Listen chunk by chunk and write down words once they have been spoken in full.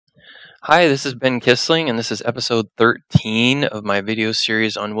Hi, this is Ben Kissling, and this is episode 13 of my video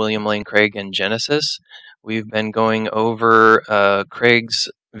series on William Lane Craig and Genesis. We've been going over Craig's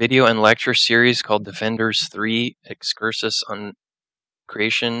video and lecture series called Defenders 3 Excursus on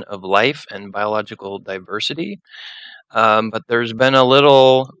Creation of Life and Biological Diversity. But there's been a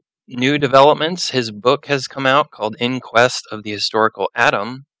little new developments. His book has come out called In Quest of the Historical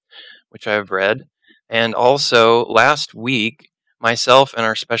Atom, which I've read. And also, last week, myself and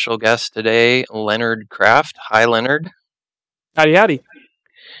our special guest today, Leonard Kraft. Hi, Leonard. Howdy, howdy.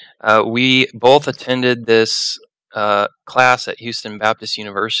 We both attended this class at Houston Baptist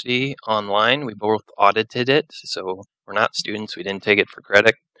University online. We both audited it, so we're not students. We didn't take it for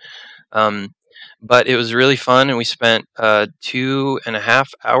credit. But it was really fun, and we spent 2.5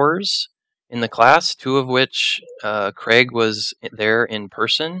 hours in the class, two of which Craig was there in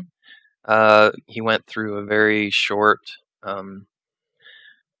person. He went through a very short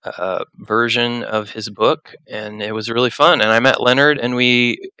version of his book, and it was really fun. And I met Leonard, and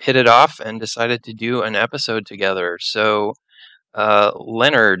we hit it off and decided to do an episode together. So,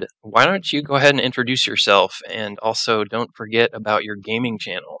 Leonard, why don't you go ahead and introduce yourself, and also don't forget about your gaming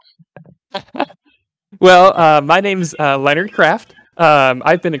channel. Well, my name's Leonard Kraft.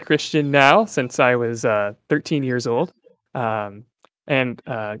 I've been a Christian now since I was 13 years old. And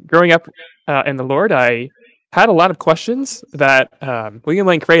growing up in the Lord, I had a lot of questions that William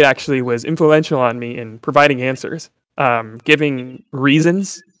Lane Craig actually was influential on me in providing answers, giving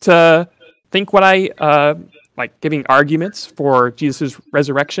reasons to think what I like, giving arguments for Jesus'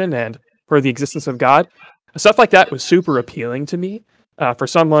 resurrection and for the existence of God. Stuff like that was super appealing to me for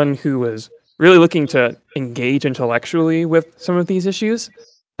someone who was really looking to engage intellectually with some of these issues,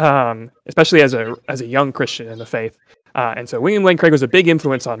 especially as a young Christian in the faith. And so William Lane Craig was a big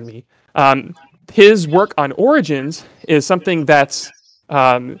influence on me. His work on origins is something that's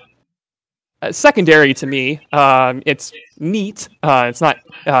secondary to me. It's neat. It's not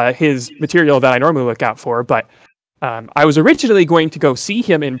his material that I normally look out for, but I was originally going to go see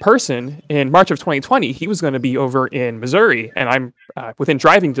him in person in March of 2020. He was going to be over in Missouri, and I'm within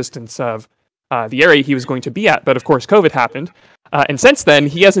driving distance of the area he was going to be at. But of course, COVID happened. And since then,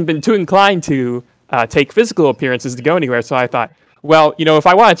 he hasn't been too inclined to take physical appearances to go anywhere. So I thought, well, if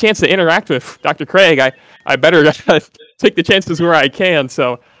I want a chance to interact with Dr. Craig, I better take the chances where I can.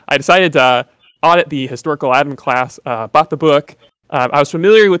 So I decided to audit the historical atom class, bought the book. I was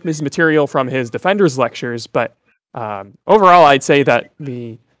familiar with his material from his Defenders lectures, but overall, I'd say that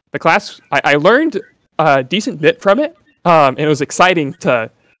the class, I learned a decent bit from it, and it was exciting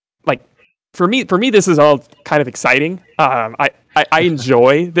to, like, for me, this is all kind of exciting. I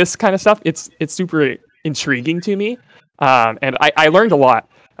enjoy this kind of stuff. It's super intriguing to me. And I learned a lot.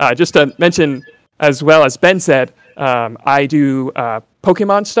 Just to mention, as well as Ben said, I do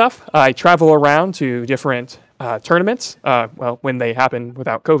Pokemon stuff. I travel around to different tournaments, well, when they happen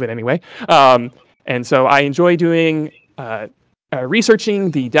without COVID anyway. And so I enjoy doing researching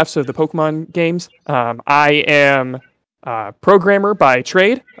the depths of the Pokemon games. I am a programmer by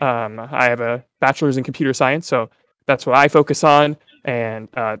trade. I have a bachelor's in computer science, so that's what I focus on. And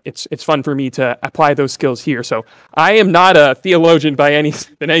it's fun for me to apply those skills here. So I am not a theologian by any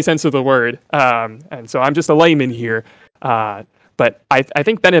sense of the word, and so I'm just a layman here. But I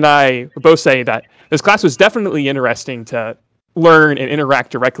think Ben and I both say that this class was definitely interesting to learn and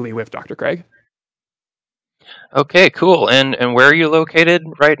interact directly with Dr. Craig. Okay, cool. And where are you located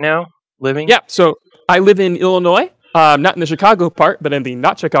right now, living? Yeah, so I live in Illinois, not in the Chicago part, but in the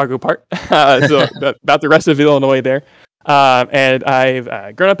not Chicago part. So about the rest of Illinois there. And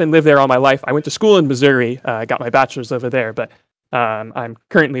I've grown up and lived there all my life. I went to school in Missouri, got my bachelor's over there, but I'm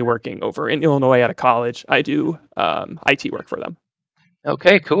currently working over in Illinois at a college. I do IT work for them.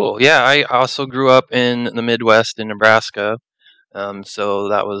 Okay, cool. Yeah, I also grew up in the Midwest in Nebraska, so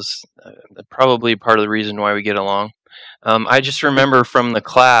that was probably part of the reason why we get along. I just remember from the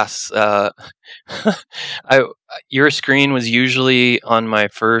class, your screen was usually on my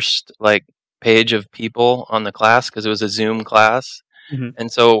first page of people on the class because it was a Zoom class. Mm-hmm.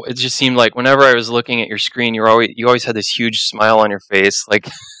 And so it just seemed like whenever I was looking at your screen, you always had this huge smile on your face. Like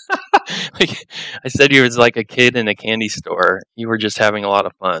I said, you was like a kid in a candy store. You were just having a lot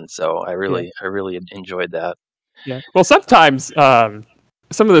of fun. So I really enjoyed that. Yeah. Well, sometimes some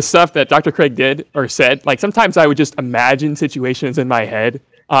of the stuff that Dr. Craig did or said, sometimes I would just imagine situations in my head,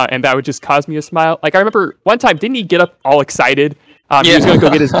 and that would just cause me to smile. I remember one time, didn't he get up all excited? He was going to go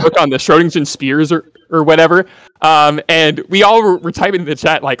get his book on the Schrödinger spears or whatever. And we all were typing in the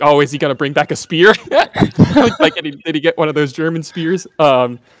chat, oh, is he going to bring back a spear? Did he get one of those German spears?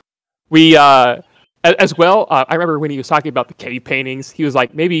 As well, I remember when he was talking about the cave paintings, he was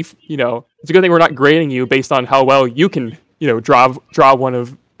like, maybe, it's a good thing we're not grading you based on how well you can, draw one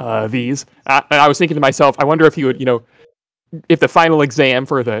of these. And I was thinking to myself, I wonder if he would, if the final exam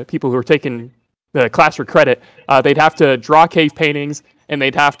for the people who are taking the class for credit, they'd have to draw cave paintings and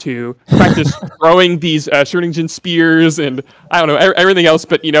they'd have to practice throwing these Schrödinger spears and I don't know, everything else,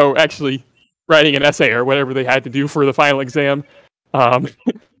 but, actually writing an essay or whatever they had to do for the final exam.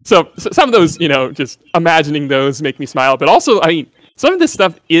 So some of those, just imagining those make me smile. But also, I mean, some of this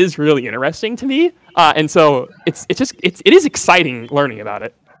stuff is really interesting to me, and so it is exciting learning about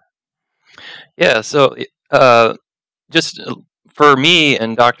it. Yeah. So just for me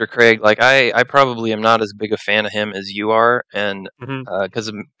and Dr. Craig, like I probably am not as big a fan of him as you are, and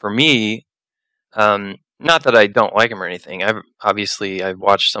because for me, not that I don't like him or anything. I've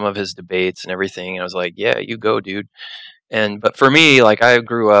watched some of his debates and everything, and I was like, yeah, you go, dude. But for me, like I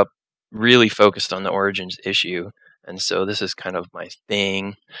grew up really focused on the origins issue, and so this is kind of my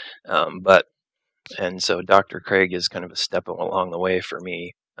thing. And so Dr. Craig is kind of a step along the way for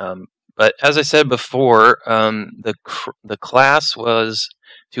me. But as I said before, the class was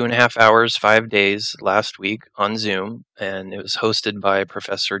 2.5 hours, 5 days last week on Zoom, and it was hosted by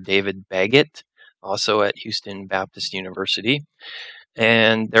Professor David Baggett, also at Houston Baptist University.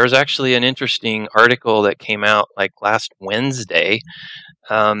 And there's actually an interesting article that came out like last Wednesday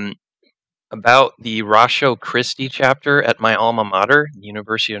about the Ratio Christi chapter at my alma mater,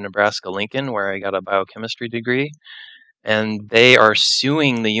 University of Nebraska-Lincoln, where I got a biochemistry degree. And they are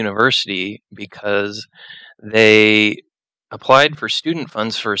suing the university because they applied for student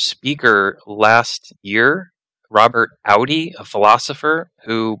funds for a speaker last year, Robert Audi, a philosopher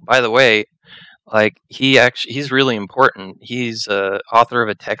who, by the way, like he's really important. He's author of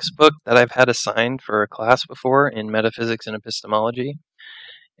a textbook that I've had assigned for a class before in metaphysics and epistemology.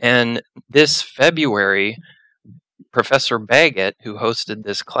 And this February, Professor Baggett, who hosted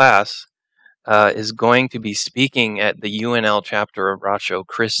this class, is going to be speaking at the UNL chapter of Ratio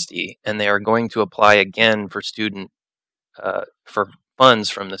Christi, and they are going to apply again for for funds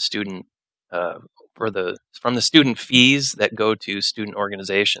from the student from the student fees that go to student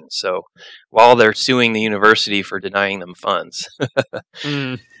organizations. So while they're suing the university for denying them funds.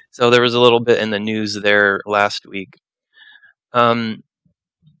 So there was a little bit in the news there last week.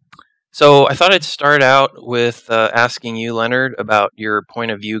 So I thought I'd start out with asking you, Leonard, about your point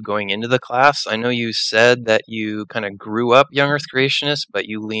of view going into the class. I know you said that you kind of grew up young Earth creationist, but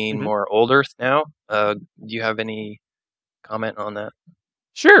you lean more old Earth now. Do you have any comment on that?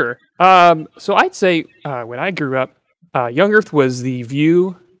 Sure. So I'd say when I grew up, young Earth was the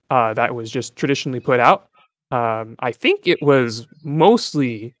view that was just traditionally put out. I think it was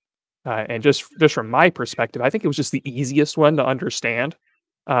mostly, and just from my perspective, I think it was just the easiest one to understand.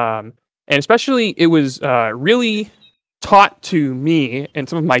 And especially it was really taught to me and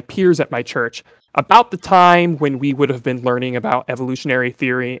some of my peers at my church about the time when we would have been learning about evolutionary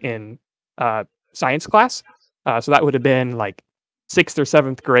theory in science class. So that would have been like 6th or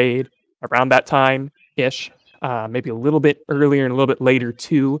 7th grade, around that time-ish, maybe a little bit earlier and a little bit later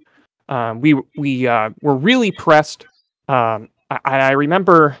too. We were really pressed. I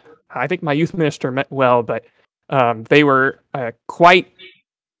remember, I think my youth minister meant well, but they were quite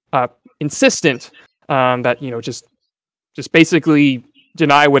insistent that just basically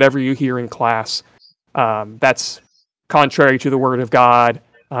deny whatever you hear in class. That's contrary to the Word of God.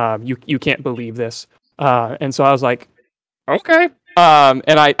 You can't believe this. And so I was like, okay. And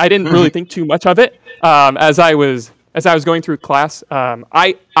I didn't really think too much of it. As I was going through class,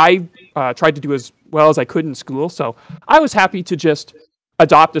 I tried to do as well as I could in school. So I was happy to just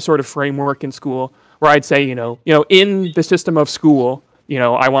adopt a sort of framework in school where I'd say, in the system of school,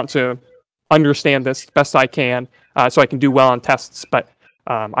 I want to understand this best I can, so I can do well on tests. But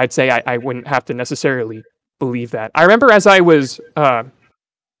I'd say I wouldn't have to necessarily believe that. I remember as I was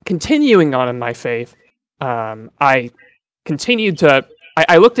continuing on in my faith, I continued to.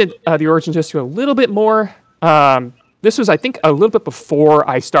 I looked at the origins history a little bit more. This was, I think, a little bit before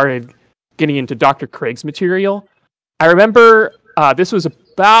I started getting into Dr. Craig's material. I remember this was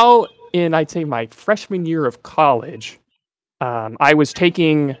about in, I'd say, my freshman year of college. I was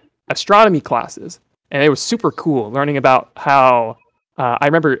taking astronomy classes, and it was super cool learning about how I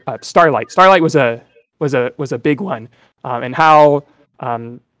remember starlight. Starlight was a big one, and how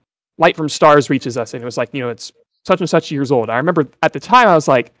light from stars reaches us. And it was like, it's such and such years old. I remember at the time I was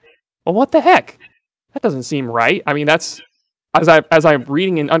like, well, what the heck? That doesn't seem right. I mean, that's as I'm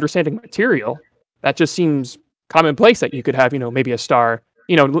reading and understanding material, that just seems commonplace that you could have, maybe a star,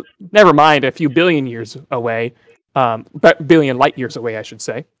 never mind a few billion years away, but billion light years away, I should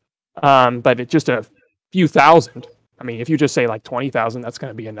say. but it's just a few thousand. I mean, if you just say like 20,000, that's going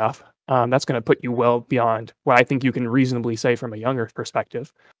to be enough. That's going to put you well beyond what I think you can reasonably say from a young Earth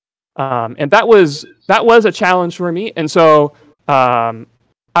perspective. And that was a challenge for me. And so I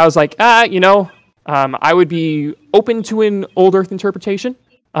was like, I would be open to an old Earth interpretation.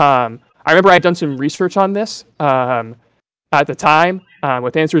 I remember I had done some research on this at the time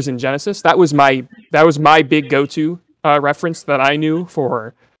with Answers in Genesis. That was my big go-to reference that I knew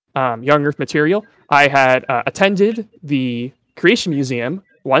for young Earth material. I had attended the Creation Museum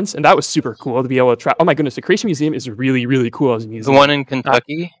once, and that was super cool to be able to try. Oh my goodness, the Creation Museum is really, really cool as a museum. The one in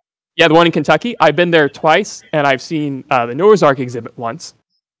Kentucky? Yeah, the one in Kentucky. I've been there twice, and I've seen the Noah's Ark exhibit once.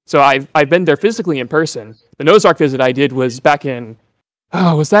 So I've been there physically in person. The Noah's Ark visit I did was back in,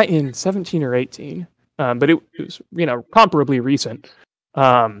 was that in 17 or 18? But it was, comparably recent.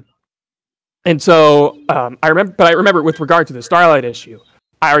 And so I remember with regard to the Starlight issue,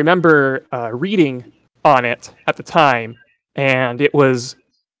 I remember reading on it at the time, and it was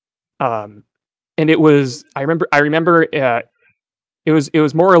I remember it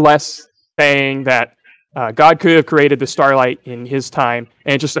was more or less saying that God could have created the starlight in his time,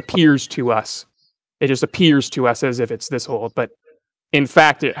 and it just appears to us. It just appears to us as if it's this old, but in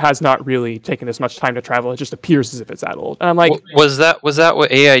fact, it has not really taken this much time to travel. It just appears as if it's that old. And I'm like, was that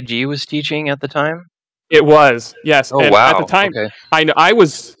what AIG was teaching at the time? It was, yes. Oh, and wow. At the time, okay.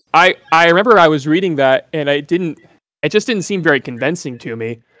 I remember I was reading that, and it just didn't seem very convincing to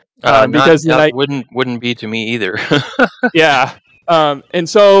me. Because that wouldn't be to me either. Yeah. And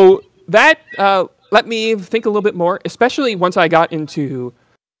so that let me think a little bit more, especially once I got into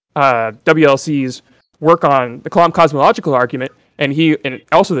WLC's work on the Kalam cosmological argument, and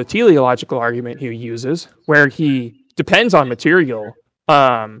also the teleological argument he uses, where he depends on material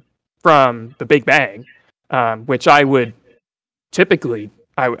from the Big Bang, which I would typically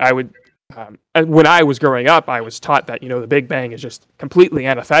when I was growing up, I was taught that the Big Bang is just completely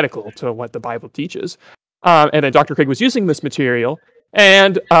antithetical to what the Bible teaches. And then Dr. Craig was using this material,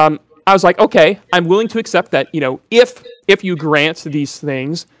 and I was like, okay, I'm willing to accept that. If you grant these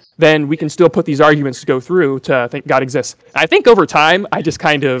things, then we can still put these arguments to go through to think God exists. And I think over time, I just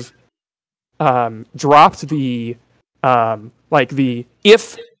kind of dropped the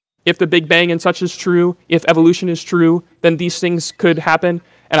if the Big Bang and such is true, if evolution is true, then these things could happen.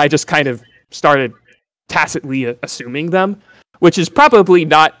 And I just kind of started tacitly assuming them, which is probably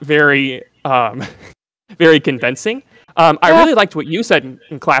not very very convincing. I really liked what you said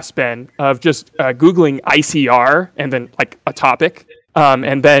in class, Ben, of just Googling ICR and then like a topic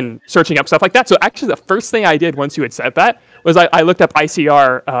and then searching up stuff like that. So actually the first thing I did once you had said that was I looked up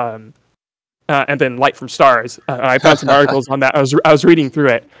ICR and then light from stars. I found some articles on that. I was reading through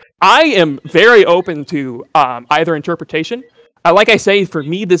it. I am very open to either interpretation. Like I say, for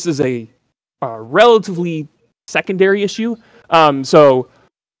me, this is a relatively secondary issue. So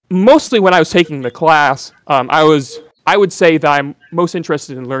mostly when I was taking the class, I would say that I'm most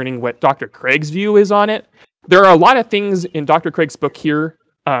interested in learning what Dr. Craig's view is on it. There are a lot of things in Dr. Craig's book here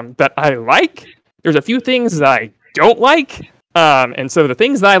that I like. There's a few things that I don't like. And so the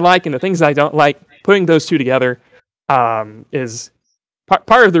things that I like and the things that I don't like, putting those two together is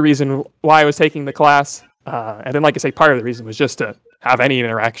part of the reason why I was taking the class. And then, like I say, part of the reason was just to have any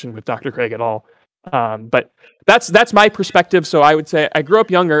interaction with Dr. Craig at all. But that's my perspective. So I would say I grew up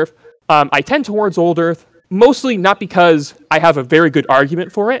young Earth. I tend towards old Earth, mostly not because I have a very good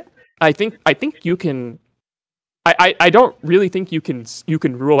argument for it. I think you can. I don't really think you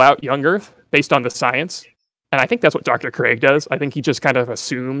can rule out young Earth based on the science, and I think that's what Dr. Craig does. I think he just kind of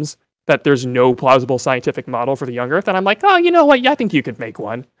assumes that there's no plausible scientific model for the young Earth, and I'm like, oh, you know what? Yeah, I think you could make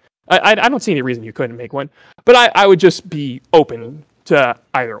one. I don't see any reason you couldn't make one, but I would just be open to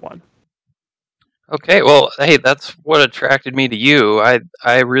either one. Okay, well, hey, that's what attracted me to you.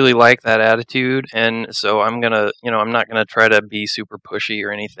 I really like that attitude, and so I'm not gonna try to be super pushy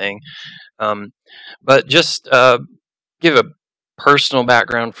or anything, but just give a personal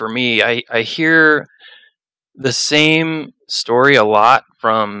background for me. I hear the same story a lot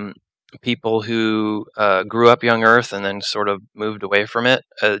from people who grew up young Earth and then sort of moved away from it.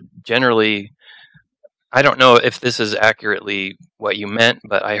 Generally, I don't know if this is accurately what you meant,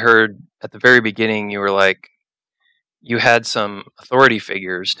 but I heard at the very beginning you were like, you had some authority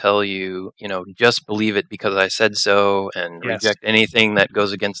figures tell you, just believe it because I said so, and Yes. reject anything that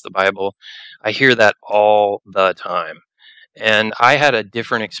goes against the Bible. I hear that all the time. And I had a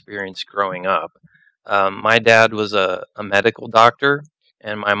different experience growing up. My dad was a medical doctor,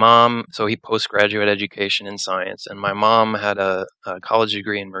 And my mom, so he postgraduate education in science, and my mom had a college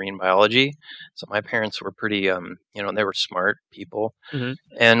degree in marine biology. So my parents were pretty, they were smart people. Hmm.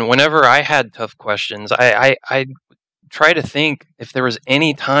 And whenever I had tough questions, I try to think if there was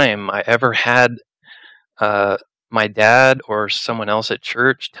any time I ever had uh, my dad or someone else at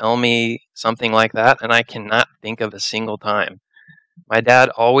church tell me something like that, and I cannot think of a single time. My dad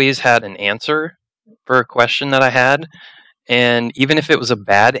always had an answer for a question that I had, and even if it was a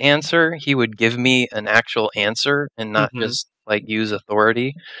bad answer, he would give me an actual answer and not Hmm. just like use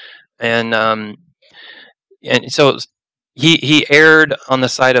authority. And so he erred on the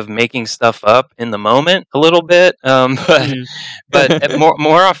side of making stuff up in the moment a little bit, Hmm. but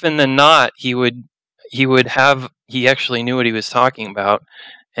more often than not, he actually knew what he was talking about,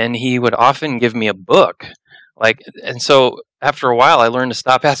 and he would often give me a book, and so after a while, I learned to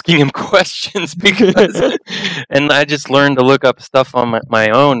stop asking him questions because, and I just learned to look up stuff on my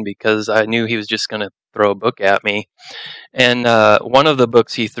own because I knew he was just going to throw a book at me. And one of the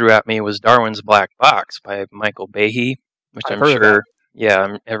books he threw at me was Darwin's Black Box by Michael Behe, which I've I'm heard of that. sure,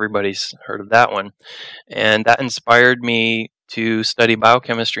 yeah, everybody's heard of that one. And that inspired me to study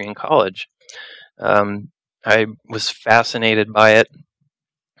biochemistry in college. Um, I was fascinated by it,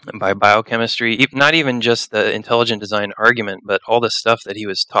 by biochemistry, not even just the intelligent design argument, but all the stuff that he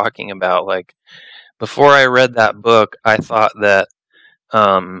was talking about. Like, before I read that book, I thought that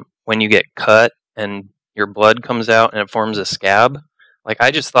when you get cut and your blood comes out and it forms a scab, like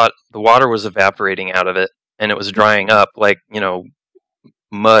I just thought the water was evaporating out of it and it was drying up, like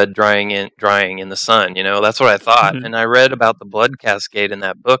mud drying in the sun. That's what I thought. Hmm. And I read about the blood cascade in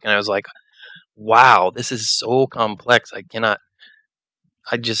that book, and I was like, wow, this is so complex.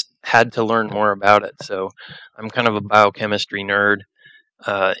 I just had to learn more about it. So I'm kind of a biochemistry nerd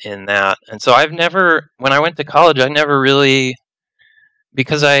in that. And so when I went to college, I never really,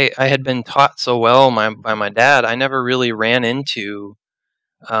 because I had been taught so well by my dad, I never really ran into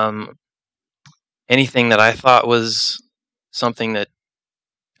um, anything that I thought was something that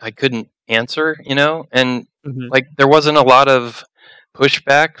I couldn't answer, and Hmm. like there wasn't a lot of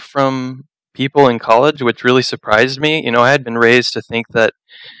pushback from people in college, which really surprised me. I had been raised to think that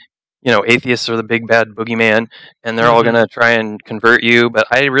atheists are the big bad boogeyman, and they're all going Hmm. to try and convert you. But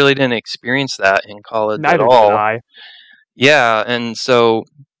I really didn't experience that in college at Neither did all. I. Yeah, and so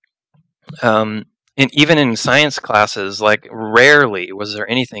um, even in science classes, like rarely was there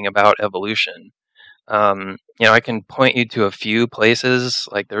anything about evolution. I can point you to a few places.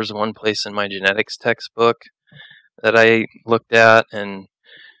 Like there's one place in my genetics textbook that I looked at,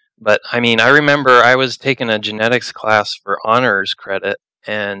 but I mean, I remember I was taking a genetics class for honors credit,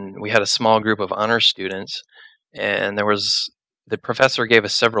 and we had a small group of honors students, and the professor gave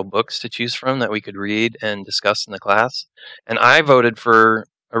us several books to choose from that we could read and discuss in the class, and I voted for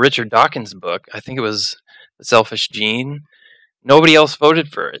a Richard Dawkins book. I think it was The Selfish Gene. Nobody else voted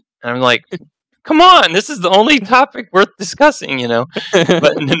for it, and I'm like, come on, this is the only topic worth discussing.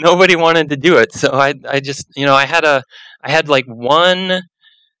 But nobody wanted to do it, so I just, I had like one.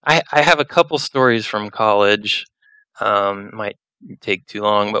 I have a couple stories from college. Might take too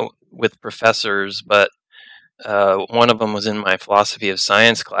long, but with professors. But one of them was in my philosophy of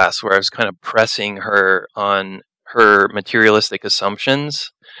science class, where I was kind of pressing her on her materialistic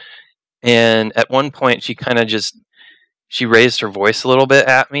assumptions. And at one point, she raised her voice a little bit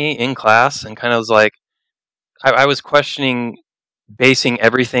at me in class, and kind of was like, I was questioning basing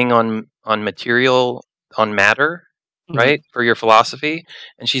everything on material, on matter, Hmm. right, for your philosophy.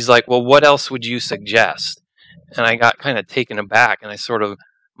 And she's like, well, what else would you suggest? And I got kind of taken aback, and I sort of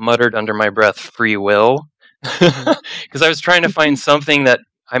muttered under my breath, free will, Hmm. because I was trying to find something that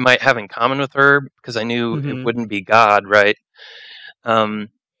I might have in common with her, because I knew it Hmm. wouldn't be God, right? um,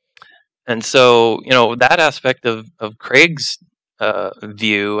 and so that aspect of Craig's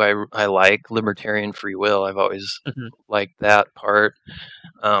view, I like libertarian free will. I've always Hmm. liked that part.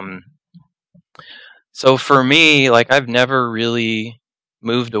 um, So for me, like I've never really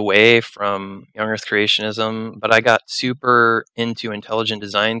moved away from young Earth creationism, but I got super into intelligent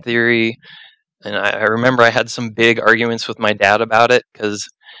design theory, and I remember I had some big arguments with my dad about it because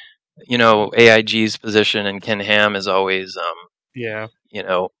AIG's position and Ken Ham is always Yeah. you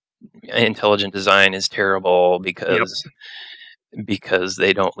know intelligent design is terrible Yep. because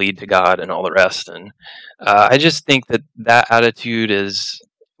they don't lead to God and all the rest. And I just think that attitude is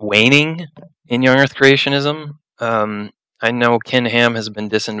waning in young Earth creationism. I know Ken Ham has been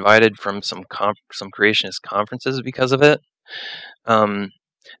disinvited from some creationist conferences because of it. Um,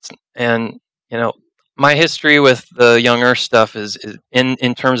 and my history with the young Earth stuff is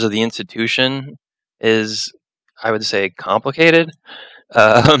in terms of the institution is, I would say, complicated.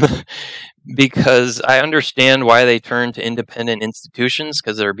 um, because I understand why they turn to independent institutions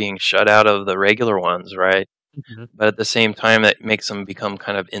because they're being shut out of the regular ones, right? Mhm. But at the same time, it makes them become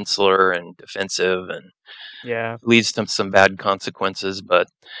kind of insular and defensive and Yeah. leads to some bad consequences. But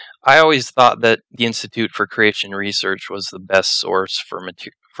I always thought that the Institute for Creation Research was the best source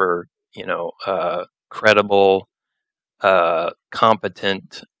for credible,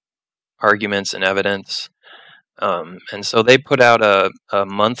 competent arguments and evidence. And so they put out a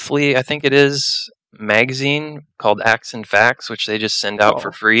monthly, I think it is, magazine called Acts and Facts, which they just send out for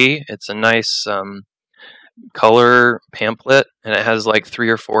Oh. free. It's a nice color pamphlet, and it has like 3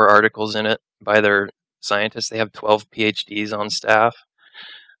 or 4 articles in it by their scientists. They have 12 PhDs on staff.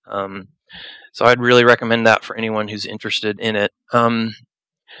 So I'd really recommend that for anyone who's interested in it.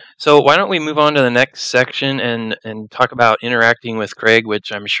 So why don't we move on to the next section and talk about interacting with Craig,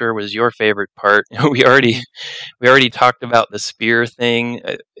 which I'm sure was your favorite part. we already Mhm. we already talked about the spear thing.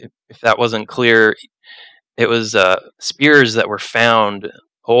 If that wasn't clear, it was spears that were found,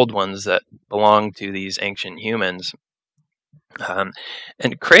 old ones that belonged to these ancient humans. Um,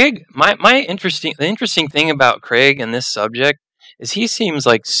 and Craig, the interesting thing about Craig and this subject is he seems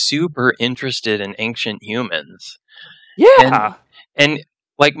like super interested in ancient humans, and Yeah. and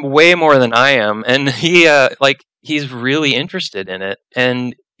like way more than I am. And he's really interested in it,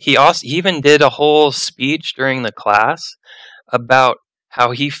 and he even did a whole speech during the class about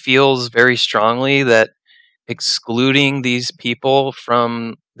how he feels very strongly that excluding these people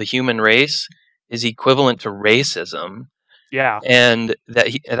from the human race is equivalent to racism, Yeah. and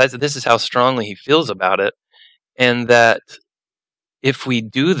this is how strongly he feels about it, and that if we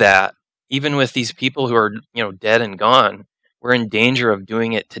do that, even with these people who are dead and gone, we're in danger of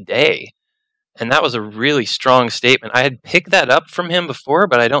doing it today. And that was a really strong statement. I had picked that up from him before,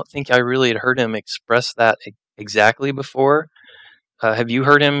 but I don't think I really had heard him express that exactly before. Have you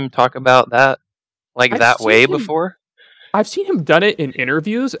heard him talk about that like I've that seen way him before? I've seen him done it in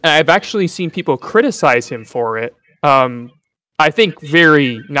interviews, and I've actually seen people criticize him for it. Um, I think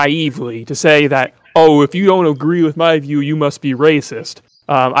very naively to say that, oh, if you don't agree with my view, you must be racist.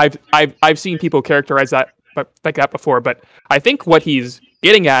 I've seen people characterize that like that before, but I think what he's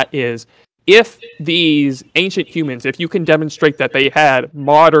getting at is if these ancient humans, if you can demonstrate that they had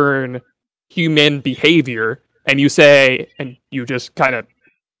modern human behavior, and you just kind of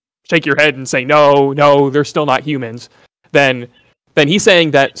shake your head and say no, no, they're still not humans, then he's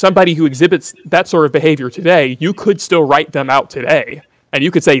saying that somebody who exhibits that sort of behavior today, you could still write them out today, and you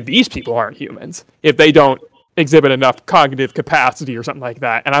could say these people aren't humans if they don't exhibit enough cognitive capacity or something like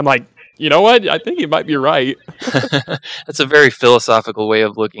that. And I'm like, you know what? I think you might be right. That's a very philosophical way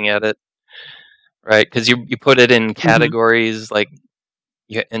of looking at it, right? Because you put it in Hmm. categories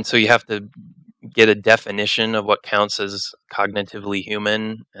and so you have to get a definition of what counts as cognitively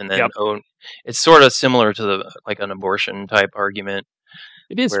human, and then Yep, it's sort of similar to like an abortion type argument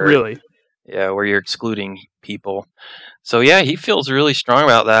it is where really. where you're excluding people. So yeah, he feels really strong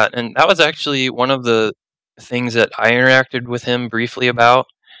about that, and that was actually one of the things that I interacted with him briefly about.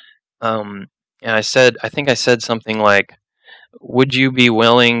 Um, and I think I said something like, "Would you be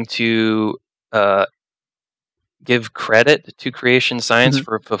willing to uh, give credit to creation science Hmm.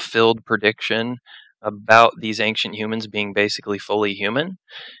 for a fulfilled prediction about these ancient humans being basically fully human?"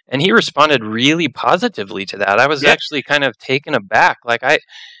 And he responded really positively to that. I was Yeah, actually kind of taken aback.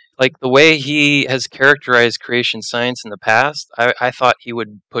 Like the way he has characterized creation science in the past, I thought he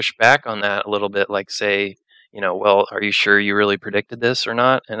would push back on that a little bit, like say, well, are you sure you really predicted this or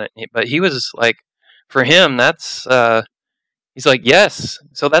not? But he was like, for him, he's like, yes.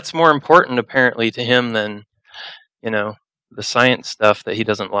 So that's more important apparently to him than you know the science stuff that he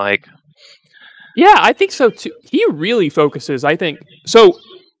doesn't like. yeah, I think so too. He really focuses, I think. So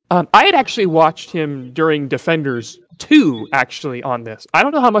I had actually watched him during Defenders 2 actually on this. I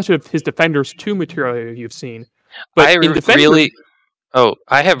don't know how much of his Defenders 2 material you've seen, but I in Defenders, really, oh,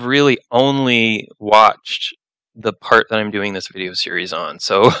 I have really only watched the part that I'm doing this video series on.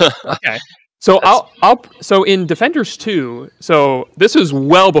 So okay. So that's so in Defenders 2, so this is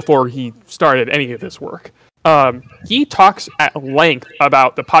well before he started any of this work. He talks at length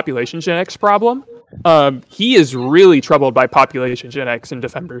about the population genetics problem. He is really troubled by population genetics in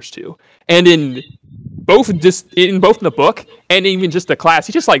Defenders 2. And in both the book and even just the class,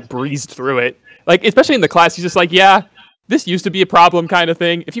 he just like breezed through it. Like especially in the class, he's just like, yeah, this used to be a problem kind of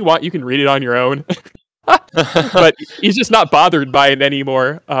thing. If you want, you can read it on your own. But he's just not bothered by it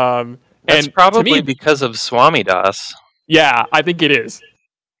anymore. that's And to probably me, because of Swami Das. yeah, I think it is.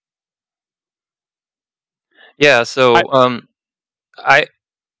 Yeah, I, so I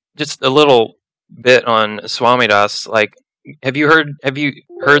just a little bit on Swami Das. Like have you heard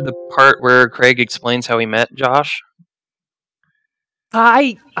the part where Craig explains how he met Josh?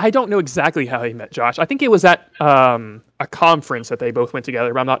 I don't know exactly how he met Josh. I think it was at a conference that they both went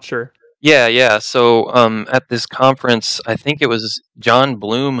together, but I'm not sure. Yeah, yeah. So at this conference, I think it was John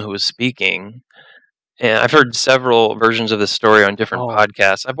Bloom who was speaking. And I've heard several versions of this story on different Oh.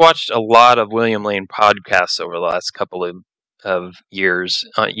 podcasts. I've watched a lot of William Lane podcasts over the last couple of years,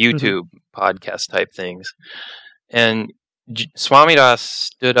 YouTube podcast type things. And Swamidas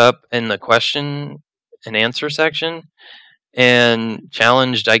stood up in the question and answer section and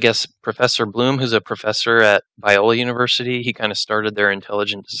challenged, I guess, Professor Bloom, who's a professor at Biola University. He kind of started their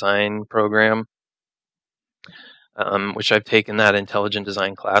intelligent design program, which I've taken that intelligent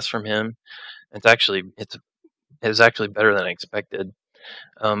design class from him. It was actually better than I expected.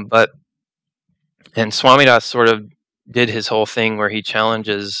 And Swamidas sort of did his whole thing where he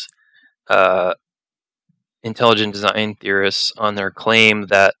challenges intelligent design theorists on their claim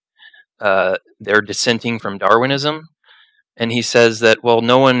that they're dissenting from Darwinism. And he says that, well,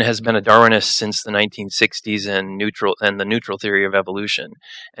 no one has been a Darwinist since the 1960s and the neutral theory of evolution.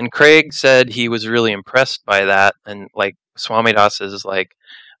 And Craig said he was really impressed by that, and like Swamidas's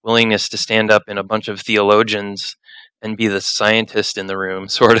willingness to stand up in a bunch of theologians and be the scientist in the room,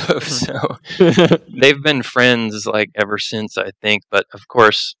 sort of. So they've been friends ever since, I think. But of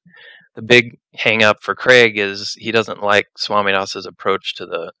course, the big hang up for Craig is he doesn't like Swamidas's approach to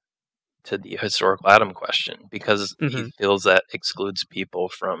the historical atom question, because he feels that excludes people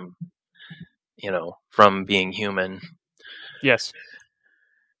from being human. Yes.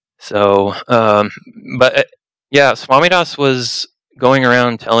 So, but yeah, Swamidas was going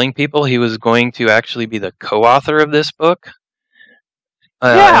around telling people he was going to actually be the co-author of this book.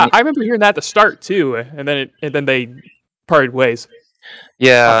 Yeah, I remember hearing that at the start too, and then they parted ways.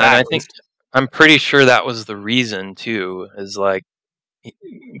 Yeah, and I'm pretty sure that was the reason too. Is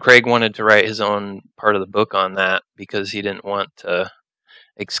Craig wanted to write his own part of the book on that because he didn't want to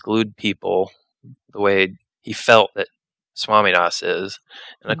exclude people the way he felt that Swamidas is.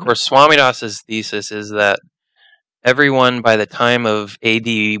 And of course, Swamidas's thesis is that everyone by the time of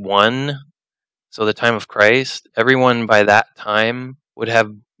AD 1, so the time of Christ, everyone by that time would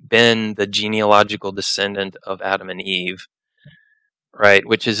have been the genealogical descendant of Adam and Eve, right?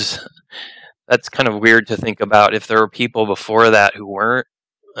 That's kind of weird to think about. If there were people before that who weren't,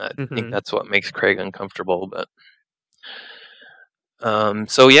 I think that's what makes Craig uncomfortable. But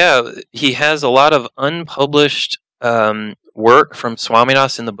so yeah, he has a lot of unpublished work from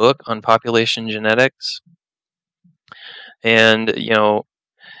Swamidas in the book on population genetics, and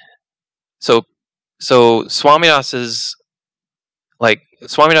so Swamidas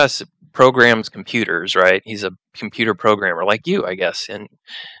programs computers, right? He's a computer programmer like you, I guess, and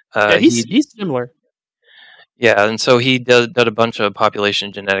he's similar. Yeah, and so he did a bunch of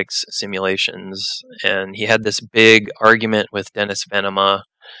population genetics simulations, and he had this big argument with Dennis Venema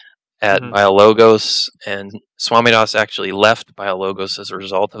at Biologos, and Swamidas actually left Biologos as a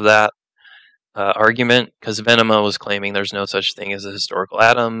result of that argument, because Venema was claiming there's no such thing as a historical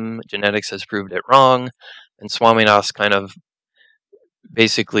atom, genetics has proved it wrong, and Swamidas kind of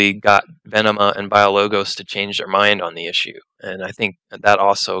basically got Venema and Biologos to change their mind on the issue, and I think that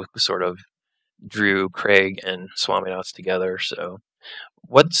also sort of drew Craig and Swamidas together. So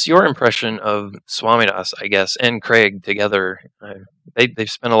what's your impression of Swamidas, I guess, and Craig together? They've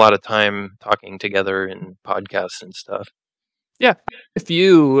spent a lot of time talking together in podcasts and stuff. Yeah, if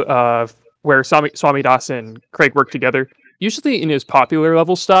you where Swamidas and Craig work together, usually in his popular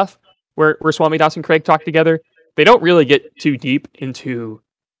level stuff, where Swamidas and Craig talk together, they don't really get too deep into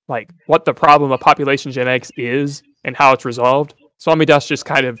what the problem of population genetics is and how it's resolved. Swamidas just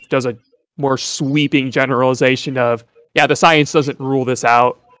kind of does a more sweeping generalization of, the science doesn't rule this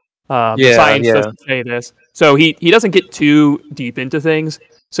out. The science doesn't say this. So he doesn't get too deep into things.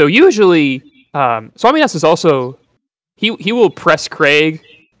 So usually, Swamidas is also, he will press Craig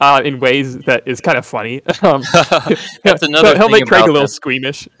in ways that is kind of funny. That's another he'll thing make Craig a little that.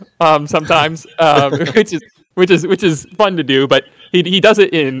 Squeamish sometimes, which is fun to do, but he does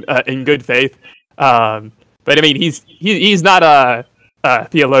it in good faith. But I mean, he's not a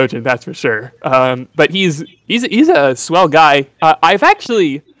theologian, that's for sure. But he's a swell guy. I've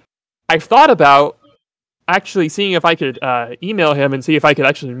thought about actually seeing if I could email him and see if I could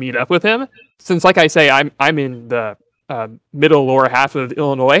actually meet up with him. Since, like I say, I'm in the middle lower half of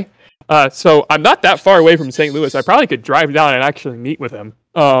Illinois, so I'm not that far away from St. Louis. I probably could drive down and actually meet with him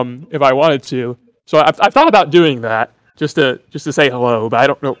if I wanted to. So I've thought about doing that just to say hello, but I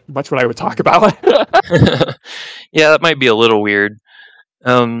don't know much what I would talk about. Yeah, that might be a little weird.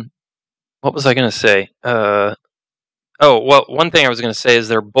 What was I going to say? Oh, well, one thing I was going to say is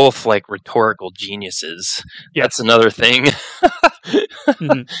they're both like rhetorical geniuses. That's Yes. another thing.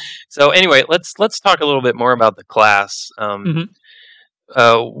 Hmm. So anyway, let's talk a little bit more about the class. Hmm.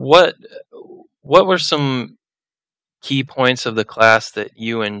 What were some key points of the class that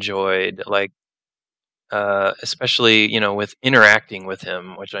you enjoyed, like especially with interacting with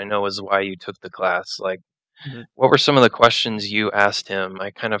him, which I know is why you took the class. Like, Hmm. what were some of the questions you asked him? I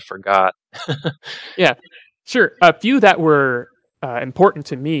kind of forgot. Yeah, sure. A few that were important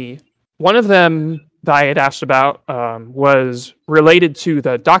to me. One of them that I had asked about was related to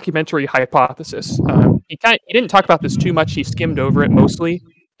the documentary hypothesis. He didn't talk about this too much. He skimmed over it mostly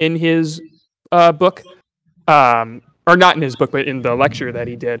in his book, or not in his book, but in the lecture that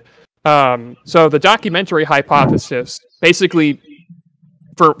he did. So the documentary hypothesis, basically,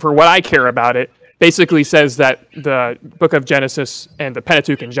 for what I care about it, basically says that the book of Genesis and the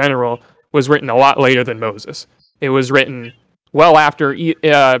Pentateuch in general was written a lot later than Moses. It was written well after,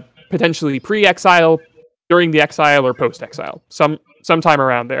 potentially pre-exile, during the exile, or post-exile, sometime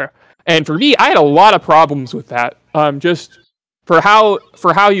around there. And for me, I had a lot of problems with that. Just for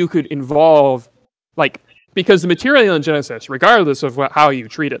how you could involve, like, because the material in Genesis, regardless of how you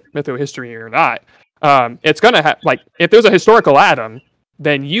treat it, mythohistory or not, it's gonna have, like, if there's a historical Adam,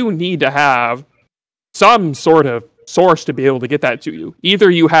 then you need to have some sort of source to be able to get that to you. Either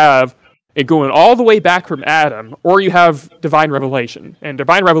you have it going all the way back from Adam, or you have divine revelation. And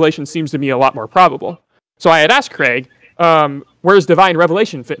divine revelation seems to me a lot more probable. So I had asked Craig, where's divine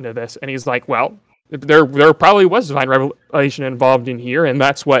revelation fit into this? And he's like, well, there probably was divine revelation involved in here, and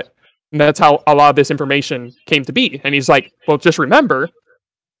that's how a lot of this information came to be. And he's like, well, just remember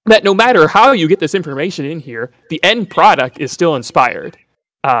that no matter how you get this information in here, the end product is still inspired.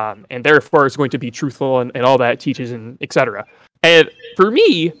 And therefore it's going to be truthful and all that it teaches, and etc. And for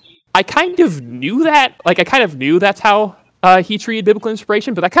me, I kind of knew that. Like, I kind of knew that's how he treated biblical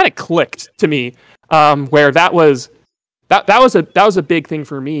inspiration, but that kind of clicked to me, where that was a big thing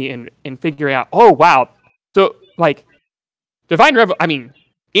for me in figuring out, oh wow, so like divine I mean,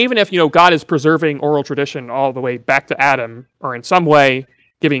 even if God is preserving oral tradition all the way back to Adam, or in some way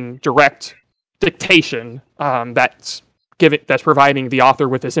giving direct dictation, that's providing the author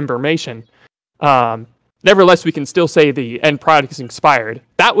with this information. Nevertheless, we can still say the end product is inspired.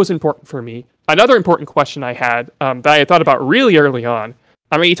 That was important for me. Another important question I had, that I had thought about really early on.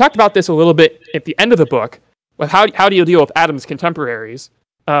 I mean, he talked about this a little bit at the end of the book, with how do you deal with Adam's contemporaries?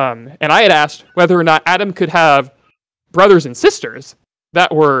 And I had asked whether or not Adam could brothers and sisters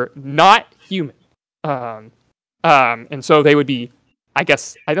that were not human. And so they would be, I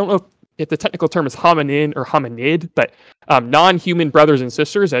guess, I don't know if the technical term is hominin or hominid, but non-human brothers and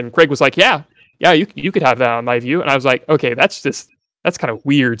sisters. And Craig was like, yeah, you could have that on my view. And I was like, okay, that's kind of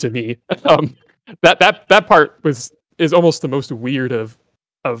weird to me. That part is almost the most weird of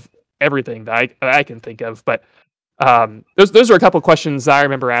everything that I can think of. But those are a couple of questions that I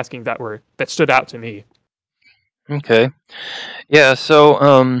remember asking that stood out to me. Okay. Yeah,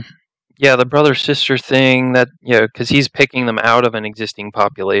 so yeah, the brother sister thing, that because he's picking them out of an existing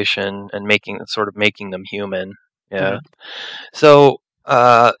population and making them human. Yeah. Mhm. So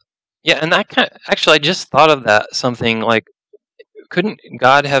yeah, and that actually, I just thought of that, something like, couldn't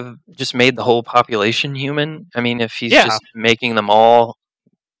God have just made the whole population human? I mean, if he's Yeah. just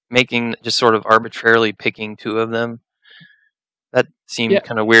just sort of arbitrarily picking two of them, that seemed Yeah.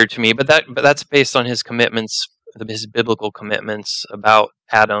 kind of weird to me. But that's based on his commitments, his biblical commitments about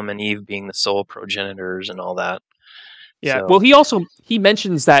Adam and Eve being the sole progenitors and all that. Yeah. So, Well, he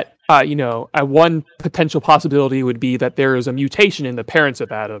mentions that one potential possibility would be that there is a mutation in the parents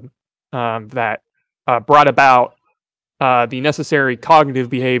of Adam, that brought about the necessary cognitive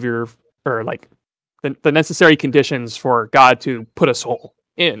behavior, or like the necessary conditions for God to put a soul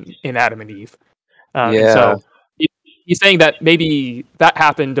in Adam and Eve. And yeah. so he's saying that maybe that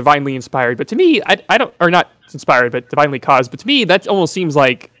happened divinely inspired, but to me, I don't, or not inspired, but divinely caused. But to me, that almost seems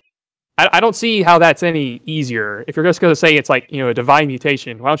like, I don't see how that's any easier. If you're just going to say it's like, a divine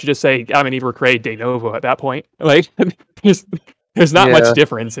mutation, why don't you just say Adam and Eve were created de novo at that point? Like, there's not much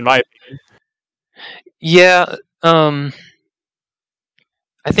difference in my opinion. Yeah.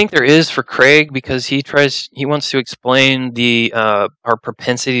 I think there is for Craig, because he wants to explain our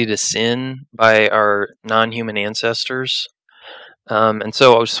propensity to sin by our non-human ancestors. And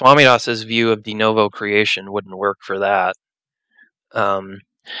so Swamitdasa's view of de novo creation wouldn't work for that.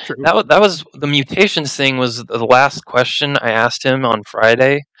 True. That was the mutations thing, was the last question I asked him on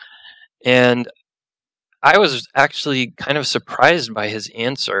Friday, and I was actually kind of surprised by his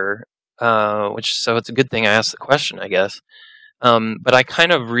answer, so it's a good thing I asked the question, I guess. But I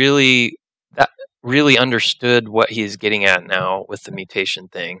kind of really, really understood what he's getting at now with the mutation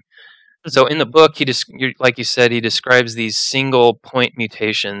thing. So in the book, like you said, he describes these single point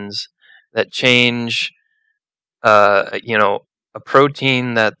mutations that change, a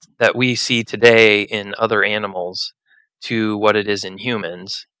protein that we see today in other animals to what it is in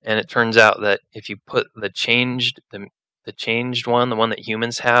humans. And it turns out that if you put the changed one, the one that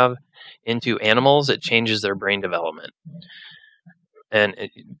humans have, into animals, it changes their brain development. And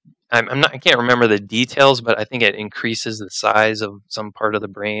I can't remember the details, but I think it increases the size of some part of the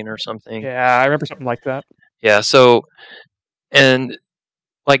brain or something. Yeah, I remember something like that. Yeah. So, and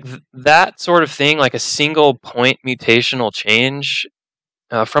like that sort of thing, like a single point mutational change,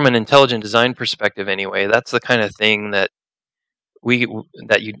 from an intelligent design perspective, anyway, that's the kind of thing that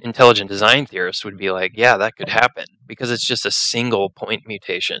intelligent design theorists would be like, yeah, that could happen because it's just a single point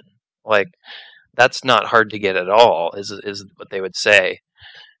mutation. Like that's not hard to get at all, is what they would say.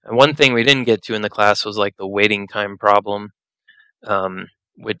 And one thing we didn't get to in the class was like the waiting time problem,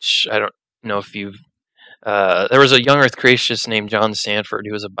 which I don't know if you've. There was a young Earth creationist named John Sanford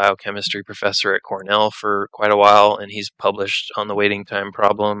who was a biochemistry professor at Cornell for quite a while, and he's published on the waiting time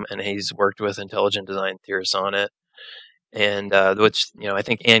problem, and he's worked with intelligent design theorists on it. And which I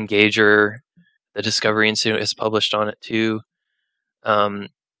think Ann Gager, the Discovery Institute, has published on it too.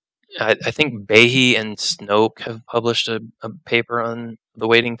 I think Behe and Snoke have published a paper on the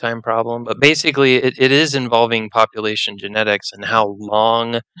waiting time problem, but basically it is involving population genetics and how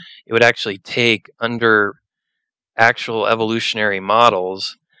long it would actually take under actual evolutionary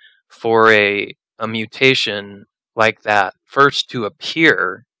models for a mutation like that first to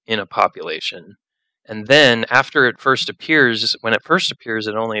appear in a population. And then after it first appears, when it first appears,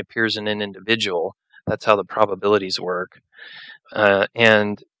 it only appears in an individual. That's how the probabilities work.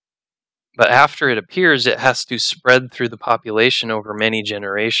 But after it appears, it has to spread through the population over many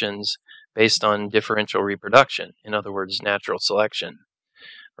generations based on differential reproduction. In other words, natural selection,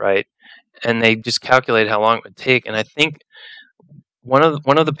 right? And they just calculate how long it would take. And I think one of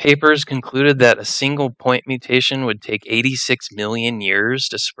the papers concluded that a single point mutation would take 86 million years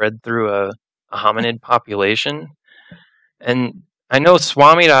to spread through a hominid population. And I know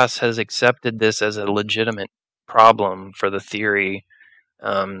Swamidas has accepted this as a legitimate problem for the theory.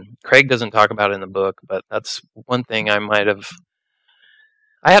 Craig doesn't talk about it in the book, but that's one thing I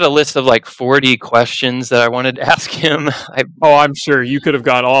had a list of like 40 questions that I wanted to ask him. I'm sure you could have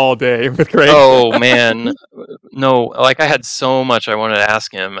gone all day with Craig. Oh man, no! Like I had so much I wanted to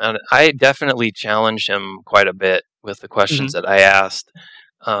ask him, and I definitely challenged him quite a bit with the questions that I asked,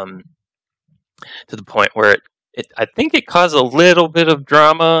 to the point where I think it caused a little bit of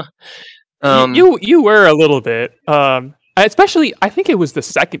drama. You were a little bit, especially I think it was the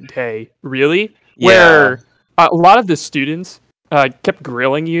second day, really, where a lot of the students kept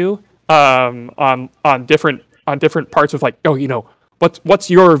grilling you on different parts of like, what's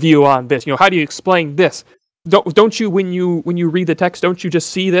your view on this? How do you explain this? Don't you when you read the text, don't you just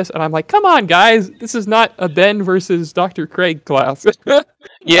see this? And I'm like, come on, guys, this is not a Ben versus Dr. Craig class.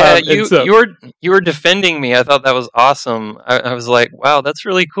 Yeah, you were defending me. I thought that was awesome. I was like, wow, that's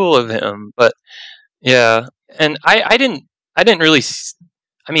really cool of him. But yeah, and I didn't really.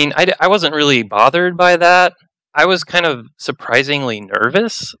 I mean, I wasn't really bothered by that. I was kind of surprisingly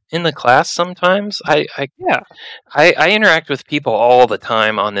nervous in the class sometimes. I interact with people all the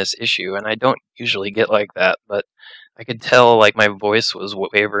time on this issue, and I don't usually get like that, but I could tell like my voice was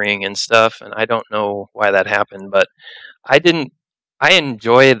wavering and stuff, and I don't know why that happened, but I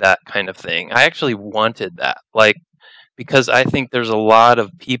enjoy that kind of thing. I actually wanted that, like, because I think there's a lot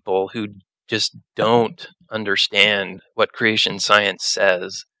of people who just don't understand what creation science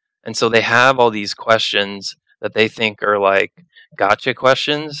says, and so they have all these questions that they think are like gotcha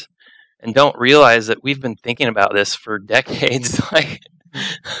questions, and don't realize that we've been thinking about this for decades.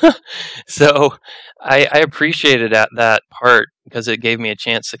 So I appreciated that part because it gave me a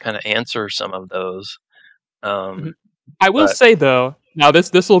chance to kind of answer some of those. I will say though, now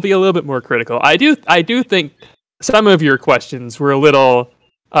this will be a little bit more critical. I do think some of your questions were a little,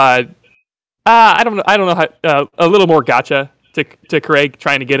 I don't know how, a little more gotcha to Craig,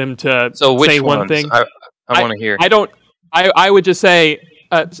 trying to get him to say one thing. I want to hear. I would just say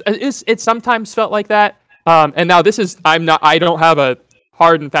it sometimes felt like that. And now I don't have a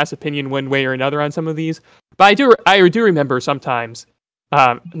hard and fast opinion one way or another on some of these, but I do remember sometimes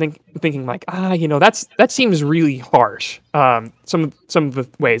thinking like, that seems really harsh. Some of the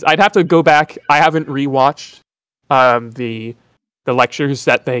ways I'd have to go back. I haven't rewatched the lectures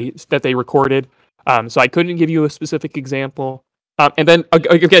that they recorded, so I couldn't give you a specific example. And then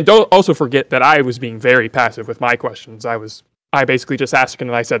again, don't also forget that I was being very passive with my questions. I basically just asked and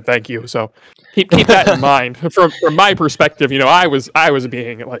I said thank you. So keep that in mind. From my perspective, I was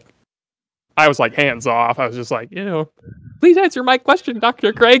being like, I was like hands off. I was just like, please answer my question,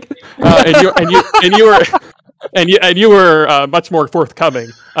 Dr. Craig. And you were much more forthcoming.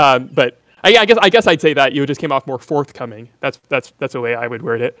 But I guess I'd say that you just came off more forthcoming. That's the way I would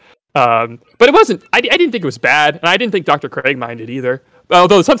word it. But it wasn't. I didn't think it was bad, and I didn't think Dr. Craig minded either.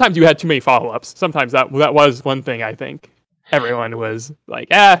 Although sometimes you had too many follow-ups. Sometimes that was one thing I think everyone was like,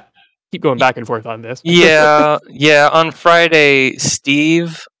 keep going back and forth on this. Yeah. On Friday,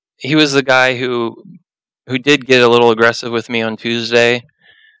 Steve, he was the guy who did get a little aggressive with me on Tuesday.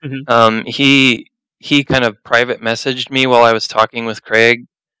 Mm-hmm. He kind of private messaged me while I was talking with Craig.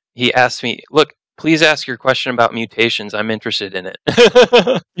 He asked me, "Look, please ask your question about mutations. I'm interested in it."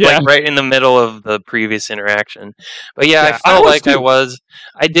 Yeah. Like right in the middle of the previous interaction. But yeah, I Yeah, felt like too.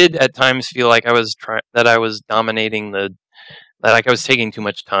 I did at times feel like I was dominating that like I was taking too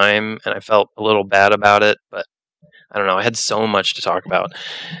much time, and I felt a little bad about it, but I don't know, I had so much to talk about.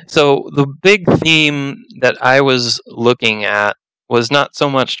 So the big theme that I was looking at was not so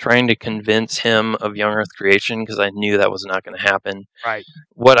much trying to convince him of young Earth creation, because I knew that was not going to happen. Right.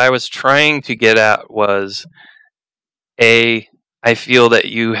 What I was trying to get at was, I feel that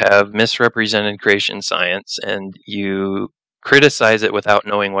you have misrepresented creation science and you criticize it without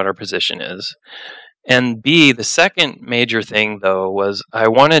knowing what our position is. And B, the second major thing, though, was I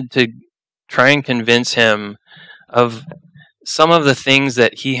wanted to try and convince him of some of the things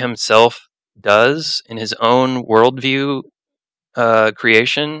that he himself does in his own worldview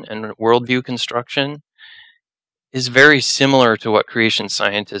creation and worldview construction is very similar to what creation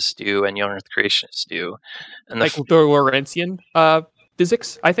scientists do and young Earth creationists do. And Like the Lorentzian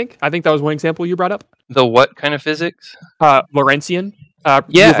physics, I think. I think that was one example you brought up. the what kind of physics? Lorentzian.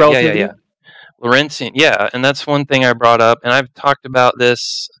 Yeah. Lorentzian, yeah, and that's one thing I brought up, and I've talked about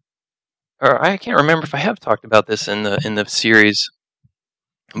this, or I can't remember if I have talked about this in the series.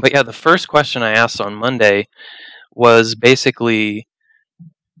 But yeah, the first question I asked on Monday was basically,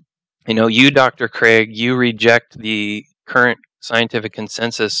 you, Dr. Craig, you reject the current scientific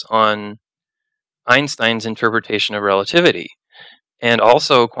consensus on Einstein's interpretation of relativity and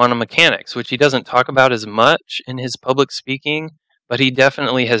also quantum mechanics, which he doesn't talk about as much in his public speaking, but he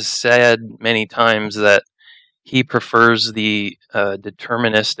definitely has said many times that he prefers the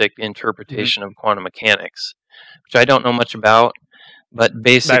deterministic interpretation of quantum mechanics, which I don't know much about, but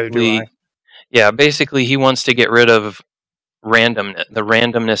basically, basically he wants to get rid of the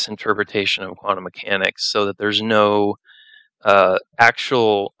randomness interpretation of quantum mechanics, so that there's no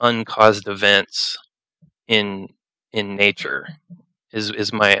actual uncaused events in nature.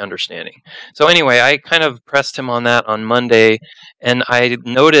 Is my understanding. So anyway, I kind of pressed him on that on Monday, and I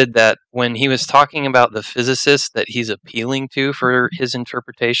noted that when he was talking about the physicists that he's appealing to for his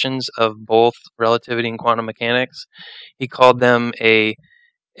interpretations of both relativity and quantum mechanics, he called them a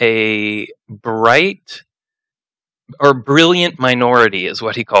bright or brilliant minority is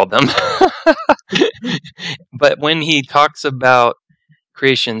what he called them. But when he talks about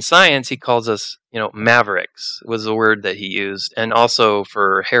creation science, he calls us, mavericks was the word that he used. And also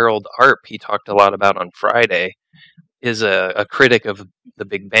for Harold Arp, he talked a lot about on Friday, is a critic of the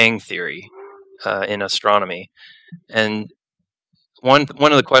Big Bang Theory in astronomy. And one of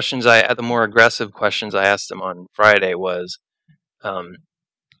the questions the more aggressive questions I asked him on Friday was, young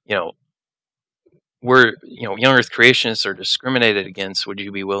Earth creationists are discriminated against. Would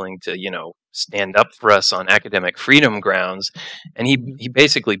you be willing to, stand up for us on academic freedom grounds? And he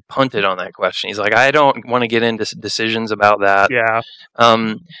basically punted on that question. He's like, I don't want to get into decisions about that. Yeah.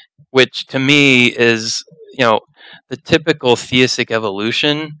 Which to me is, the typical theistic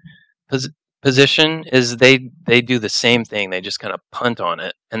evolution position is they do the same thing. They just kind of punt on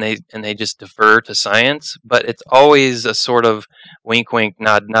it, and they just defer to science. But it's always a sort of wink, wink,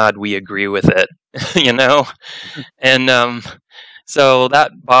 nod, nod. We agree with it, and so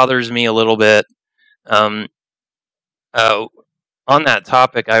that bothers me a little bit. On that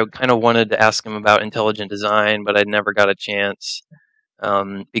topic, I kind of wanted to ask him about intelligent design, but I never got a chance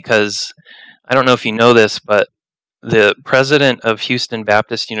because I don't know if you know this, but the president of Houston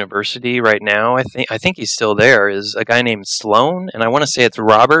Baptist University right now, I think he's still there, is a guy named Sloan, and I want to say it's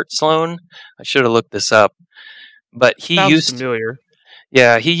Robert Sloan. I should have looked this up, but Sounds familiar.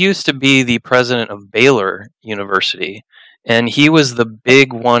 Yeah, he used to be the president of Baylor University, and he was the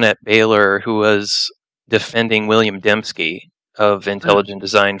big one at Baylor who was defending William Dembski of intelligent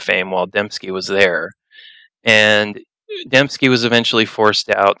design fame while Dembski was there. And Dembski was eventually forced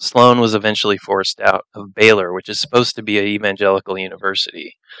out. Sloan was eventually forced out of Baylor, which is supposed to be an evangelical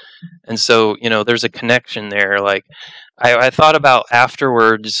university. And so, there's a connection there. Like, I thought about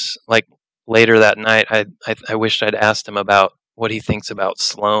afterwards, like, later that night, I wished I'd asked him about what he thinks about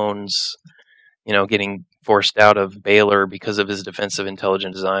Sloane's, getting forced out of Baylor because of his defense of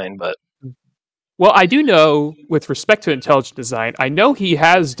intelligent design. But Well, I do know, with respect to intelligent design, I know he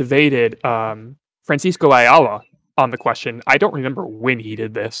has debated Francisco Ayala on the question. I don't remember when he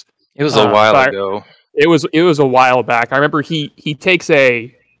did this, it was a while but ago. it was a while back. I remember he takes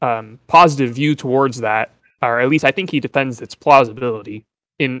a positive view towards that, or at least I think he defends its plausibility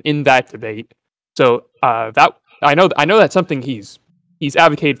in that debate. So that I know that's something he's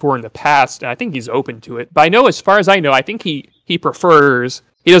advocated for in the past, and I think he's open to it. But I know, as far as I know, I think he prefers.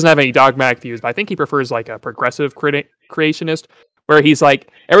 He doesn't have any dogmatic views, but I think he prefers like a progressive creationist, where he's like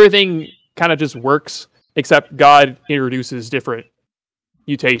everything kind of just works except God introduces different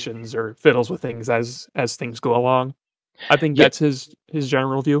mutations or fiddles with things as things go along. I think Yeah, that's his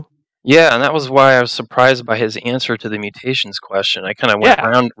general view. yeah, and that was why I was surprised by his answer to the mutations question. I kind of went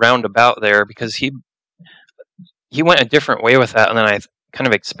Yeah. roundabout there because he went a different way with that than I kind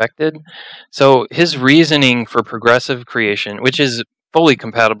of expected. So his reasoning for progressive creation, which is fully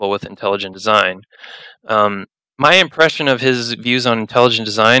compatible with intelligent design, my impression of his views on intelligent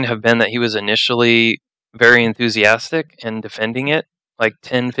design have been that he was initially very enthusiastic and defending it like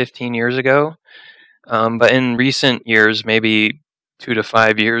 10, 15 years ago. But in recent years, maybe 2 to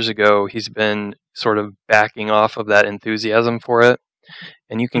 5 years ago, he's been sort of backing off of that enthusiasm for it.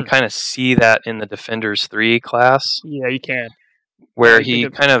 And you can Hmm. kind of see that in the Defenders 3 class, Yeah, you can. where You think he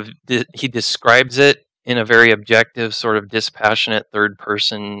of kind of he describes it in a very objective, sort of dispassionate third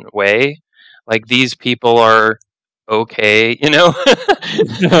person way. Like, these people are okay,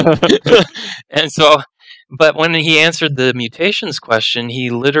 and so, but when he answered the mutations question,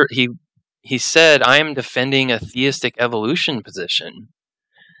 he said, "I am defending a theistic evolution position."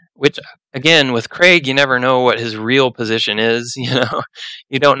 Which, again, with Craig, you never know what his real position is.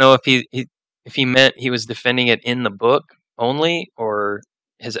 You don't know if he meant he was defending it in the book only or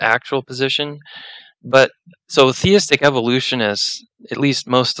his actual position. But so theistic evolutionists, at least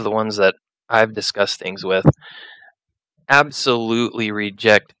most of the ones that I've discussed things with, absolutely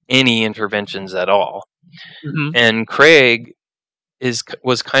reject any interventions at all. Mhm. And Craig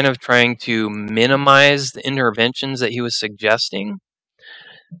was kind of trying to minimize the interventions that he was suggesting.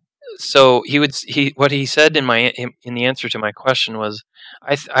 So what he said in the answer to my question was,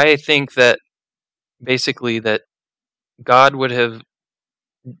 I think that basically that God would have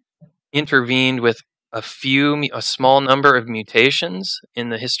intervened with a small number of mutations in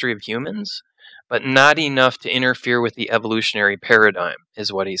the history of humans, but not enough to interfere with the evolutionary paradigm,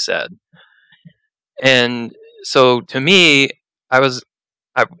 is what he said. And so, to me, I was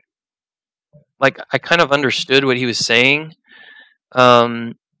I I kind of understood what he was saying,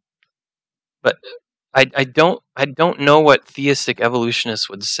 um, but I don't know what theistic evolutionists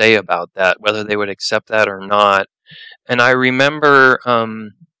would say about that, whether they would accept that or not. And I remember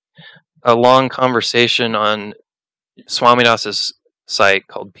a long conversation on Swaminatha's site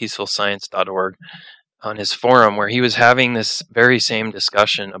called peacefulscience.org, on his forum, where he was having this very same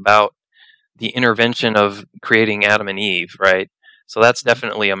discussion about the intervention of creating Adam and Eve, right? So that's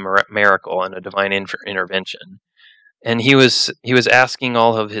definitely a miracle and a divine intervention. And he was asking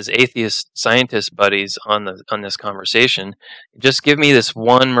all of his atheist scientist buddies on this conversation, just give me this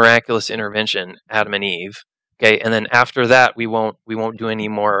one miraculous intervention, Adam and Eve, okay, and then after that we won't do any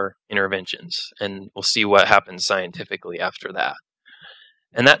more interventions, and we'll see what happens scientifically after that.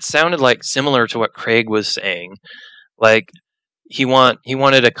 And that sounded like similar to what Craig was saying. Like, he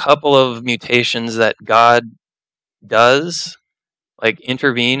wanted a couple of mutations that God does, like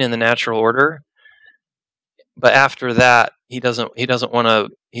intervene in the natural order, but after that he doesn't want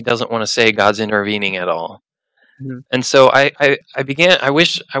to say God's intervening at all. Mhm. And so I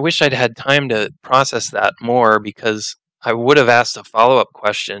wish I'd had time to process that more, because I would have asked a follow-up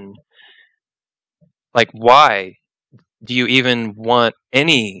question, like, why do you even want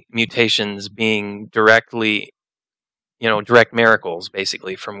any mutations being directly, direct miracles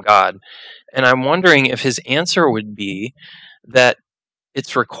basically from God? And I'm wondering if his answer would be that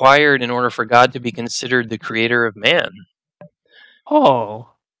it's required in order for God to be considered the creator of man. Oh,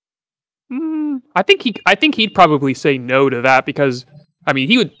 I think he'd probably say no to that, because I mean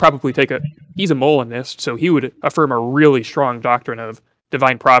he would probably he's a Molinist, so he would affirm a really strong doctrine of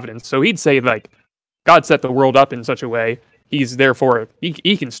divine providence. So he'd say like God set the world up in such a way he's therefore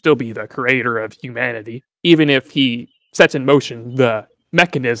he can still be the creator of humanity, even if he sets in motion the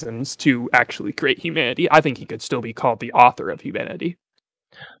mechanisms to actually create humanity. I think he could still be called the author of humanity.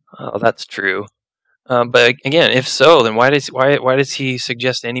 Oh, that's true. But again, if so, then why does he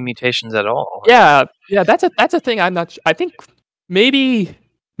suggest any mutations at all? Yeah, that's a thing. I'm not. I think maybe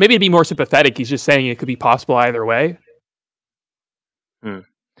maybe to be more sympathetic, he's just saying it could be possible either way.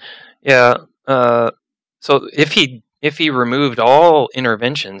 Yeah. So if he removed all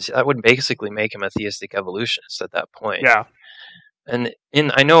interventions, that would basically make him a theistic evolutionist at that point. Yeah. And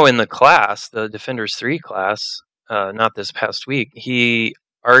I know in the class, the Defenders 3 class, not this past week, he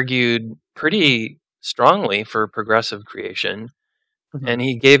argued pretty strongly for progressive creation, and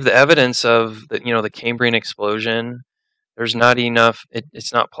he gave the evidence of the Cambrian explosion. There's not enough.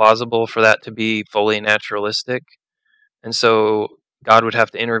 It's not plausible for that to be fully naturalistic, and so God would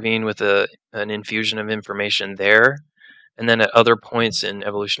have to intervene with an infusion of information there, and then at other points in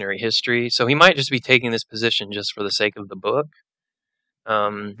evolutionary history. So he might just be taking this position just for the sake of the book.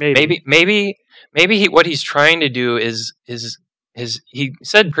 Maybe what he's trying to do is he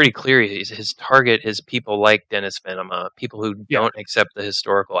said pretty clearly his target is people like Dennis Venema, people who don't accept the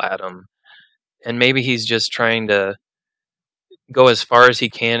historical Adam, and maybe he's just trying to go as far as he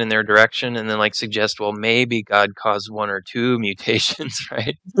can in their direction, and then suggest, well, maybe God caused 1 or 2 mutations,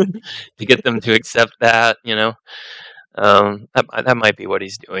 right, to get them to accept that. That might be what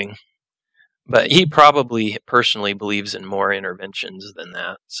he's doing. But he probably personally believes in more interventions than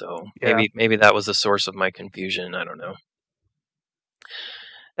that. So maybe that was the source of my confusion. I don't know.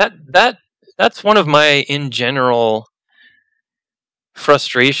 That's one of my in general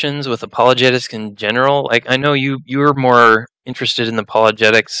frustrations with apologetics in general. I know you're more interested in the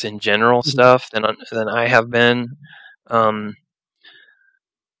apologetics in general stuff than I have been. I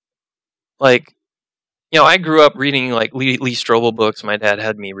grew up reading Lee Strobel books. My dad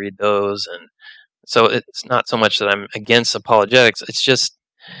had me read those, and so it's not so much that I'm against apologetics. It's just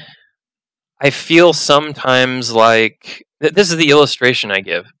I feel sometimes this is the illustration I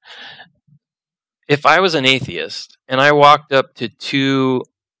give. If I was an atheist and I walked up to 2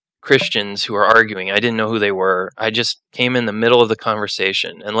 Christians who are arguing, I didn't know who they were. I just came in the middle of the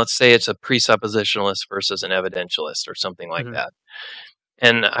conversation, and let's say it's a presuppositionalist versus an evidentialist or something like that.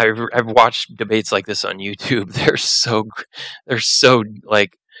 And I've watched debates like this on YouTube. They're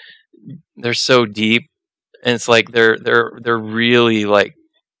so deep, and it's they're really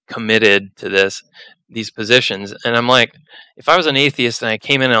committed to these positions. And I'm if I was an atheist and I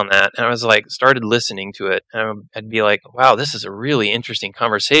came in on that and I was started listening to it, and I'd be wow, this is a really interesting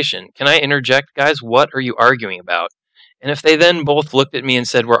conversation. Can I interject, guys? What are you arguing about? And if they then both looked at me and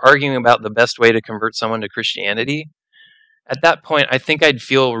said, we're arguing about the best way to convert someone to Christianity, at that point, I think I'd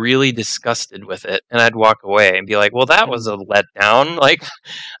feel really disgusted with it, and I'd walk away and be well, that was a letdown.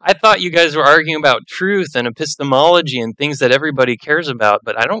 I thought you guys were arguing about truth and epistemology and things that everybody cares about,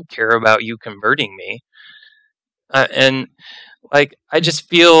 but I don't care about you converting me. And I just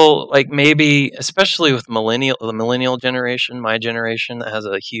feel maybe, especially with the millennial generation, my generation, that has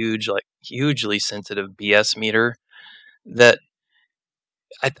a hugely sensitive BS meter, that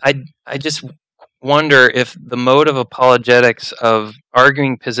I just wonder if the mode of apologetics of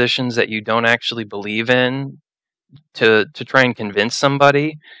arguing positions that you don't actually believe in to try and convince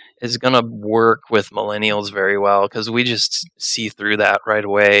somebody is going to work with millennials very well, because we just see through that right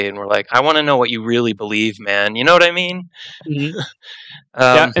away, and we're I want to know what you really believe, man. You know what I mean?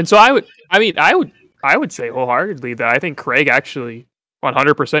 And so I would say wholeheartedly that I think Craig actually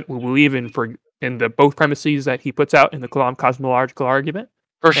 100% will believe in the both premises that he puts out in the Kalam cosmological argument,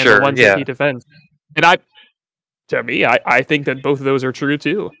 for sure, the ones that he defends. And I think that both of those are true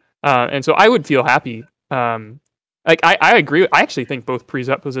too. And so I would feel happy. I agree. I actually think both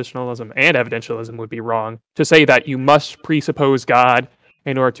presuppositionalism and evidentialism would be wrong to say that you must presuppose God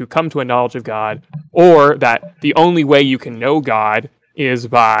in order to come to a knowledge of God, or that the only way you can know God is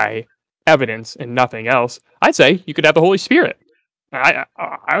by evidence and nothing else. I'd say you could have the Holy Spirit. I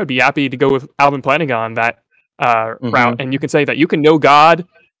would be happy to go with Alvin Plantinga on that route, and you can say that you can know God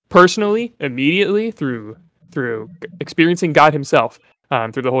personally, immediately through experiencing God Himself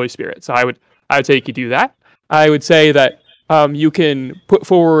through the Holy Spirit. So I would say you could do that. I would say that you can put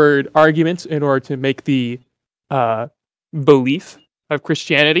forward arguments in order to make the belief of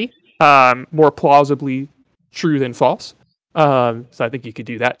Christianity more plausibly true than false. So I think you could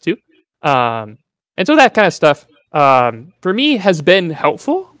do that too. And so that kind of stuff for me has been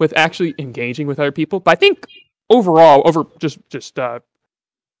helpful with actually engaging with other people. But I think overall,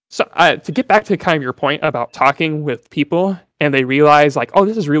 to get back to kind of your point about talking with people and they realize oh,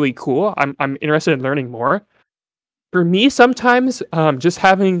 this is really cool. I'm interested in learning more. For me, sometimes just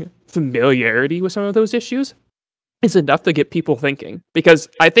having familiarity with some of those issues is enough to get people thinking, because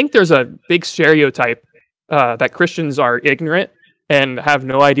I think there's a big stereotype that Christians are ignorant and have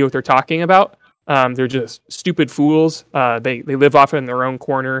no idea what they're talking about. They're just stupid fools. They live off in their own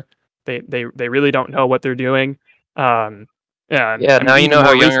corner. They really don't know what they're doing. And and Yeah, I mean now you even know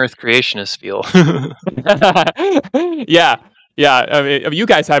how more young recent. Earth creationists feel. Yeah, yeah. I mean, you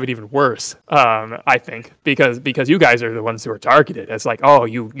guys have it even worse. I think because you guys are the ones who are targeted. It's like, oh,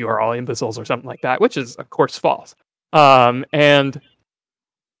 you are all imbeciles or something like that, which is of course false. Um, and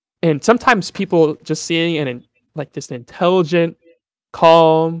and sometimes people just seeing like just an intelligent,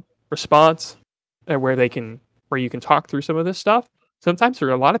 calm response, where they can where you can talk through some of this stuff. Sometimes for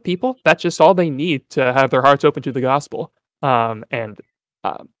a lot of people, that's just all they need to have their hearts open to the gospel. And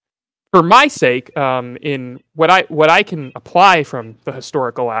um, for my sake, in what I can apply from the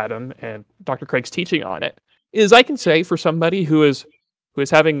historical Adam and Dr. Craig's teaching on it is I can say for somebody who is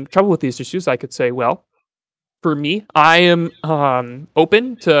having trouble with these issues, I could say, well, for me, I am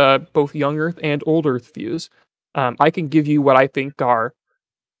open to both young Earth and old Earth views. I can give you what I think are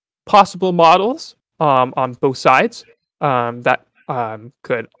possible models on both sides that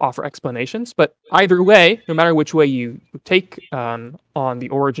could offer explanations. But either way, no matter which way you take on the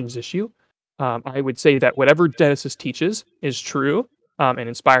origins issue, I would say that whatever Genesis teaches is true and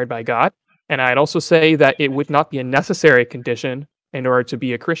inspired by God. And I'd also say that it would not be a necessary condition in order to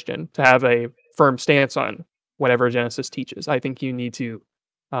be a Christian to have a firm stance on whatever Genesis teaches. I think you need to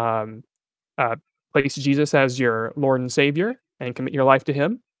um, uh, place Jesus as your Lord and Savior and commit your life to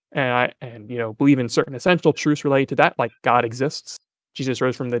Him, and believe in certain essential truths related to that, like God exists, Jesus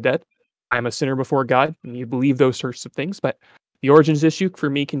rose from the dead, I'm a sinner before God, and you believe those sorts of things. But the origins issue for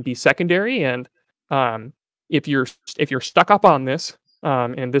me can be secondary, and um, if you're stuck up on this,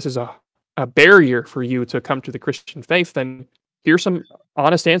 and this is a barrier for you to come to the Christian faith, then here's some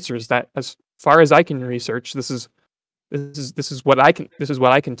honest answers that, as far as I can research, this is what I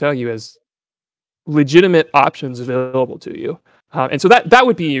can tell you as legitimate options available to you. And so that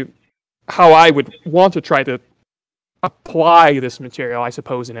would be how I would want to try to apply this material, I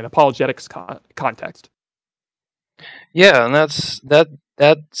suppose, in an apologetics context. Yeah, and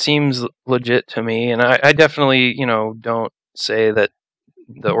that seems legit to me, and I definitely don't say that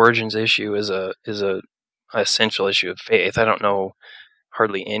the origins issue is a essential issue of faith. I don't know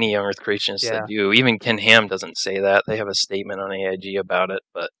hardly any young Earth creationists that Yeah. do. Even Ken Ham doesn't say that. They have a statement on AIG about it,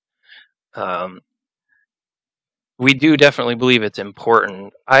 but um, we do definitely believe it's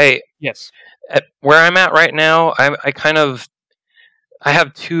important. Yes. At where I'm at right now, I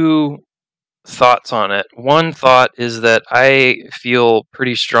have two thoughts on it. One thought is that I feel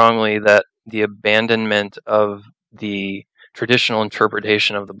pretty strongly that the abandonment of the traditional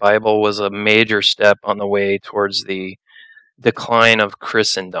interpretation of the Bible was a major step on the way towards the decline of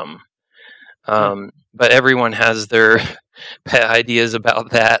Christendom. Yeah. But everyone has their pet ideas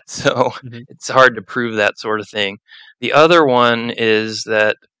about that, so Hmm. it's hard to prove that sort of thing. The other one is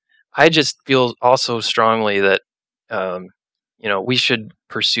that I just feel also strongly that um, we should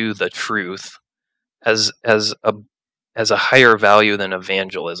pursue the truth as a higher value than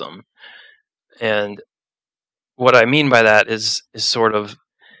evangelism. And what I mean by that is sort of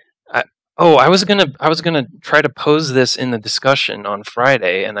I was gonna try to pose this in the discussion on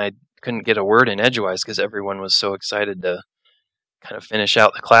Friday, and I couldn't get a word in edgewise because everyone was so excited to kind of finish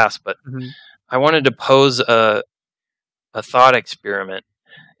out the class. But Hmm. I wanted to pose a thought experiment.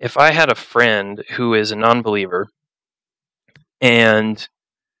 If I had a friend who is a non-believer and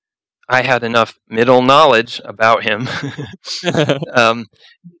I had enough middle knowledge about him um,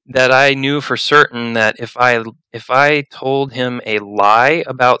 that I knew for certain that if I told him a lie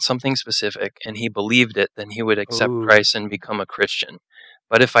about something specific and he believed it, then he would accept Oh. Christ and become a Christian.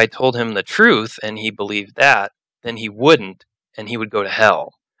 But if I told him the truth and he believed that, then he wouldn't, and he would go to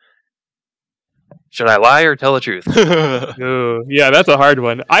hell. Should I lie or tell the truth? Oh, yeah, that's a hard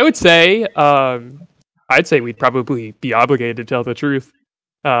one. I'd say we'd probably be obligated to tell the truth,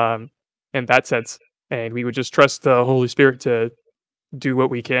 um, in that sense, and we would just trust the Holy Spirit to do what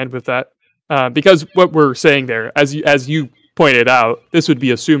we can with that. Because what we're saying there, as you pointed out, this would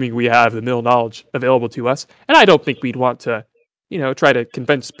be assuming we have the middle knowledge available to us, and I don't think we'd want to, try to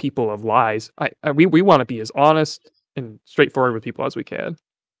convince people of lies. We want to be as honest and straightforward with people as we can.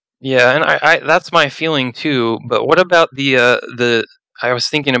 Yeah, and I that's my feeling too. But what about the? I was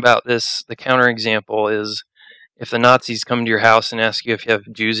thinking about this. The counterexample is if the Nazis come to your house and ask you if you have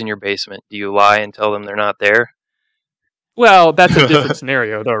Jews in your basement, do you lie and tell them they're not there? Well, that's a different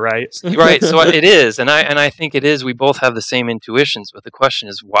scenario, though, right? Right. So it is, and I think it is. We both have the same intuitions, but the question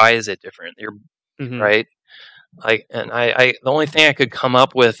is, why is it different? You're Hmm. right. Like, and I the only thing I could come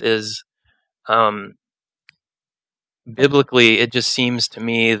up with is, um, biblically, it just seems to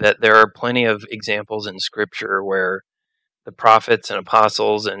me that there are plenty of examples in Scripture where the prophets and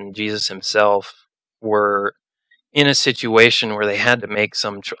apostles and Jesus himself were in a situation where they had to make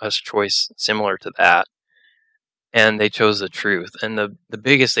some choice similar to that. and they chose the truth. And the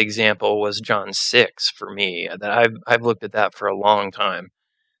biggest example was John 6 for me. That I've looked at that for a long time,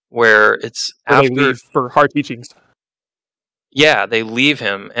 where it's Where they after, leave for hard teachings. yeah, they leave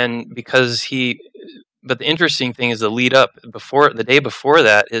him, and because but the interesting thing is the lead up the day before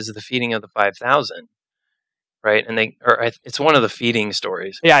that is the feeding of the 5,000, right? And it's one of the feeding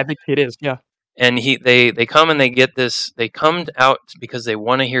stories. Yeah, I think it is. Yeah. And they come and they get this. They come out because they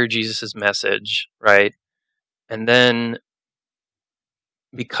want to hear Jesus's message, right? And then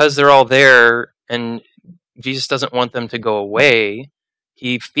because they're all there and Jesus doesn't want them to go away,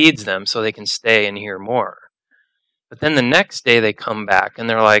 he feeds them so they can stay and hear more. But then the next day they come back and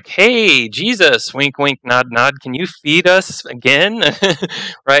they're like, "Hey, Jesus, wink, wink, nod, nod, can you feed us again?"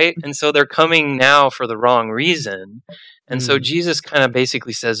 Right? And so they're coming now for the wrong reason. And so Jesus kind of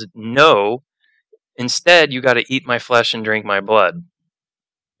basically says, "No, instead you got to eat my flesh and drink my blood."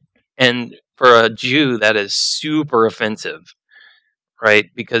 And for a Jew, that is super offensive, right?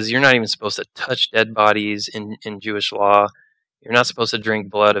 Because you're not even supposed to touch dead bodies in Jewish law. You're not supposed to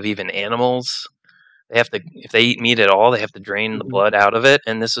drink blood of even animals. They have to, if they eat meat at all, they have to drain the blood out of it.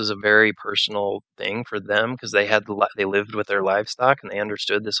 And this is a very personal thing for them because they lived with their livestock and they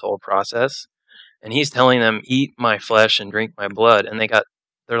understood this whole process. And he's telling them, "Eat my flesh and drink my blood." And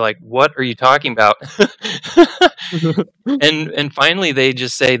they're like, "What are you talking about?" and finally they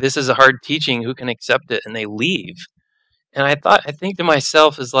just say, "This is a hard teaching. Who can accept it?" And they leave. And I think to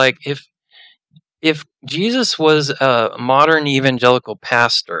myself is like, if Jesus was a modern evangelical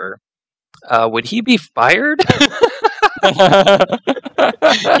pastor, would he be fired?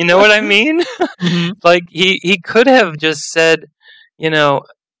 You know what I mean? Like he could have just said,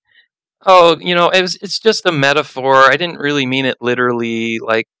 "Oh, it's just a metaphor. I didn't really mean it literally.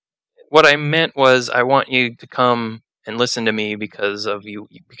 Like what I meant was I want you to come and listen to me because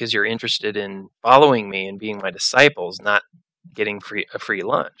you're interested in following me and being my disciples, not getting a free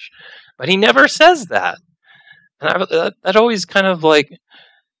lunch." But he never says that. And that always kind of like,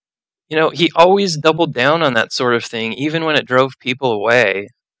 he always doubled down on that sort of thing, even when it drove people away.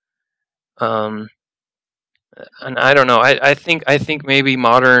 And I don't know. I think maybe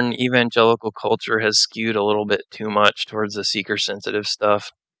modern evangelical culture has skewed a little bit too much towards the seeker-sensitive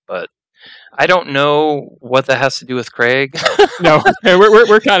stuff. But I don't know what that has to do with Craig. No,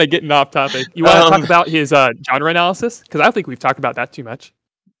 we're kind of getting off topic. You want to talk about his genre analysis? Because I don't think we've talked about that too much.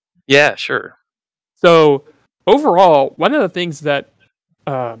 Yeah, sure. So overall, one of the things that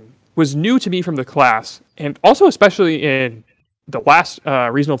was new to me from the class, and also especially in the last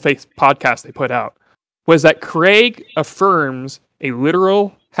Reasonable Faith podcast they put out, was that Craig affirms a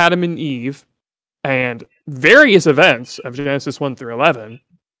literal Adam and Eve and various events of Genesis 1 through 11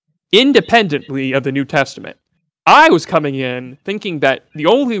 independently of the New Testament. I was coming in thinking that the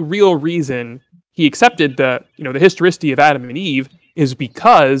only real reason he accepted the historicity of Adam and Eve is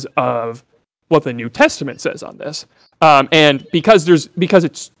because of what the New Testament says on this, and because there's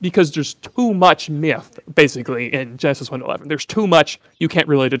too much myth basically in Genesis 1:11. There's too much, you can't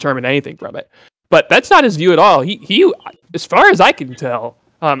really determine anything from it. But that's not his view at all. He as far as I can tell,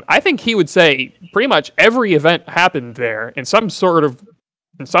 I think he would say pretty much every event happened there in some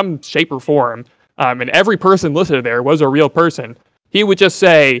shape or form, and every person listed there was a real person. He would just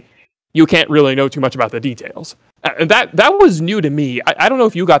say, you can't really know too much about the details. And that was new to me. I don't know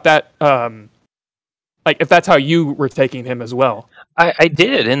if you got that, if that's how you were taking him as well. I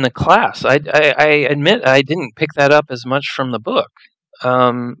did in the class. I admit I didn't pick that up as much from the book.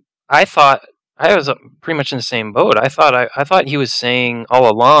 I thought I was pretty much in the same boat. I thought he was saying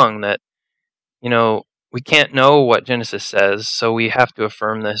all along that, we can't know what Genesis says, so we have to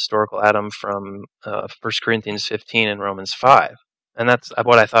affirm the historical Adam from 1 Corinthians 15 and Romans 5. And that's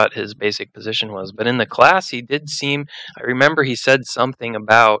what I thought his basic position was. But in the class, I remember he said something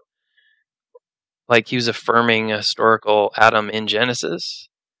about, like he was affirming a historical Adam in Genesis.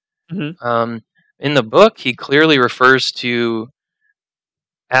 Mm-hmm. In the book, he clearly refers to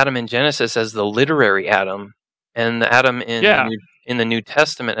Adam in Genesis as the literary Adam, and the Adam in the New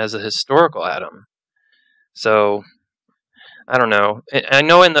Testament as a historical Adam. So I don't know. I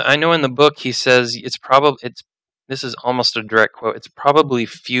know in the book he says this is almost a direct quote. It's probably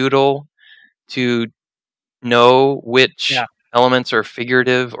futile to know which elements are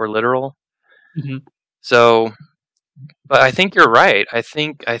figurative or literal. Mm-hmm. So, but I think you're right. I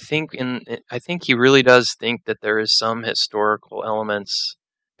think he really does think that there is some historical elements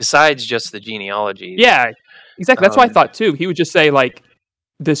besides just the genealogy. Yeah, exactly. That's what I thought too. He would just say like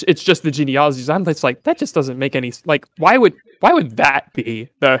this. It's just the genealogies. It's like that just doesn't make any like. Why would that be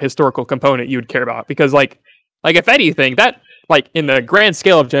the historical component you would care about? Because like if anything, that like in the grand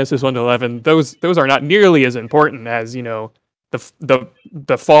scale of Genesis 1 to 11, those are not nearly as important as, you know,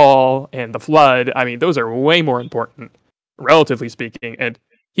 the fall and the flood. I mean, those are way more important, relatively speaking. And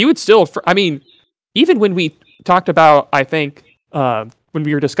he would still, I mean, even when we talked about, I think, when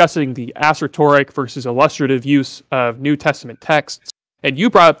we were discussing the assertoric versus illustrative use of New Testament texts, and you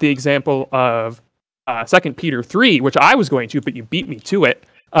brought up the example of 2 Peter 3, which I was going to, but you beat me to it,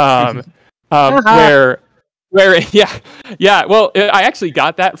 where yeah. Well, I actually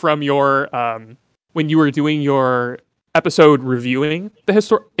got that from your when you were doing your episode reviewing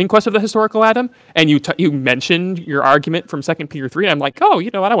the Inquest of the Historical Adam, and you mentioned your argument from 2 Peter 3, and I'm like, oh,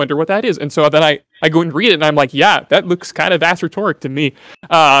 you know what, I wonder what that is. And so then I go and read it, and I'm like, yeah, that looks kind of assertoric to me.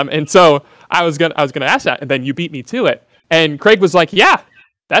 And so I was gonna ask that, and then you beat me to it. And Craig was like, yeah,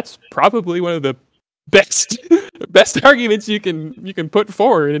 that's probably one of the best arguments you can put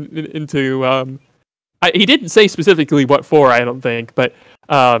forward into. He didn't say specifically what for, I don't think, but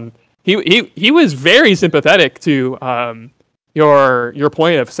he was very sympathetic to your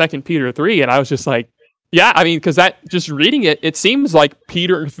point of 2 Peter 3, and I was just like, yeah, I mean, because that, just reading it, it seems like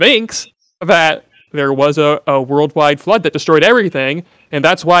Peter thinks that there was a worldwide flood that destroyed everything, and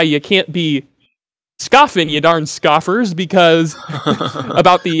that's why you can't be scoffing, you darn scoffers, because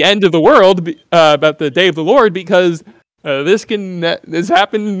about the end of the world, about the day of the Lord, because this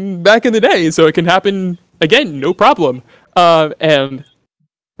happened back in the day, so it can happen again, no problem. And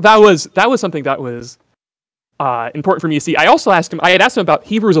that was something that was important for me to see. I had asked him about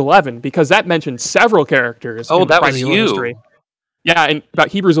Hebrews 11, because that mentioned several characters. Oh, that was you. History. Yeah, and about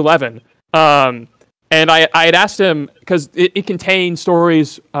Hebrews 11. And I had asked him, because it contained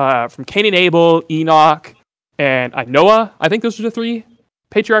stories from Cain and Abel, Enoch, and Noah. I think those were the 3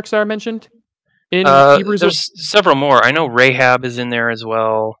 patriarchs that are mentioned in Hebrews. There's several more. I know Rahab is in there as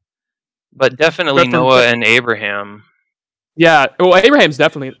well, but definitely Noah and Abraham. Yeah, well, Abraham's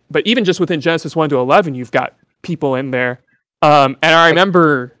definitely, but even just within Genesis 1 to 11, you've got people in there. And I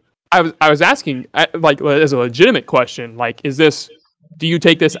remember I was asking, like, as a legitimate question, like, do you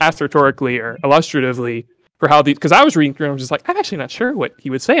take this assertorically or illustratively for how these, because I was reading through and I was just like, I'm actually not sure what he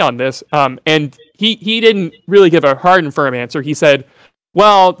would say on this. And he didn't really give a hard and firm answer. He said,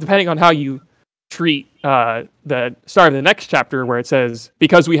 well, depending on how you treat the start of the next chapter, where it says,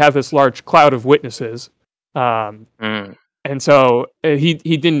 because we have this large cloud of witnesses. And so he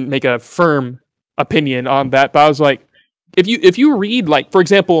didn't make a firm opinion on that. But I was like, if you read, like, for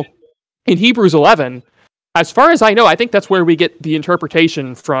example, in Hebrews 11, as far as I know, I think that's where we get the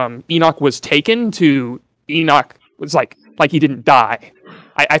interpretation from Enoch was taken to Enoch was like he didn't die.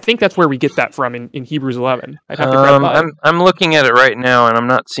 I think that's where we get that from in Hebrews 11. I'd have to grab that. I'm looking at it right now, and I'm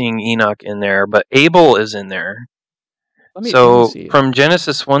not seeing Enoch in there, but Abel is in there. Let me see. From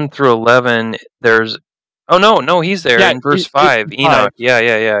Genesis 1 through 11, there's... Oh, no, he's there in verse 5. Enoch. Yeah,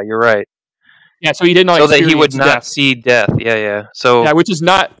 you're right. Yeah, so he did not. So that he would not see death. Yeah. So which is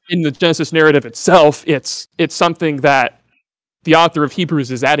not in the Genesis narrative itself. It's something that the author of Hebrews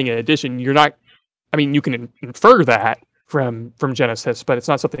is adding in addition. You're not. I mean, you can infer that from Genesis, but it's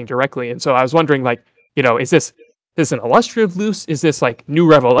not something directly. And so I was wondering, like, you know, is this an illustrative use? Is this like new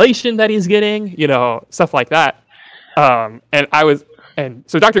revelation that he's getting? You know, stuff like that. And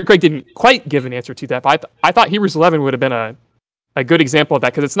so Dr. Craig didn't quite give an answer to that, but I thought Hebrews 11 would have been a good example of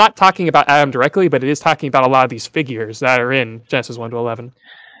that, because it's not talking about Adam directly, but it is talking about a lot of these figures that are in Genesis 1 to 11.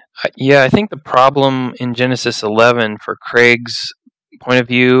 Yeah, I think the problem in Genesis 11, for Craig's point of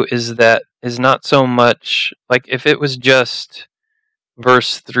view, is not so much, like, if it was just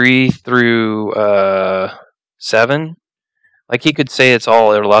verse 3 through 7, like, he could say it's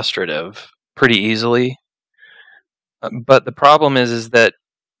all illustrative pretty easily. But the problem is that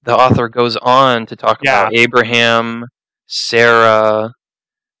the author goes on to talk about Abraham, Sarah.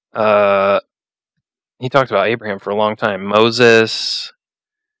 He talked about Abraham for a long time. Moses,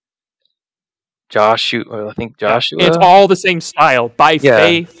 Joshua. I think Joshua. It's all the same style. By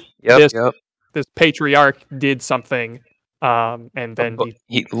faith, this patriarch did something, and then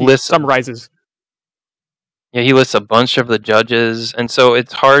he summarizes. Yeah, he lists a bunch of the judges, and so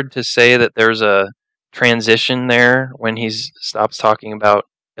it's hard to say that there's a transition there when he stops talking about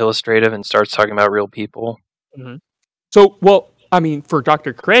illustrative and starts talking about real people. Mm-hmm. So, well, I mean, for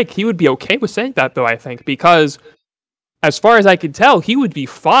Dr. Craig, he would be okay with saying that, though, I think, because as far as I could tell, he would be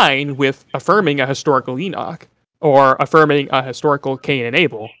fine with affirming a historical Enoch or affirming a historical Cain and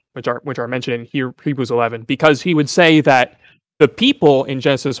Abel, which are mentioned in Hebrews 11, because he would say that the people in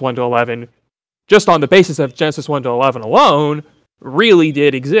Genesis 1 to 11, just on the basis of Genesis 1 to 11 alone, really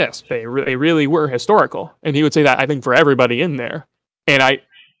did exist. They really were historical. And he would say that, I think, for everybody in there. And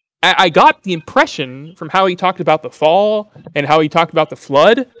I got the impression from how he talked about the fall and how he talked about the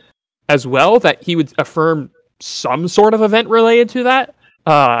flood as well that he would affirm some sort of event related to that.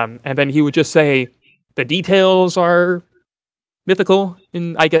 And then he would just say the details are mythical.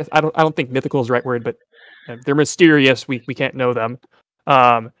 And I guess I don't think mythical is the right word, but they're mysterious. We can't know them.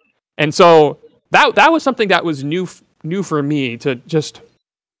 And so that was something that was new for me to just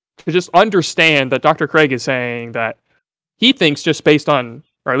understand that Dr. Craig is saying that he thinks, just based on,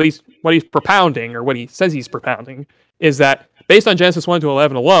 or at least what he's propounding, or what he says he's propounding, is that based on Genesis 1 to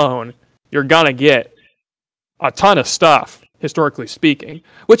 11 alone, you're gonna get a ton of stuff, historically speaking.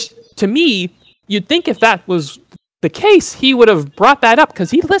 Which, to me, you'd think if that was the case, he would have brought that up, because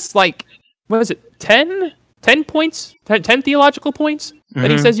he lists, like, what is it, 10 points, 10 theological points that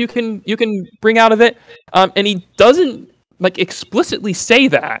he says you can bring out of it, and he doesn't like explicitly say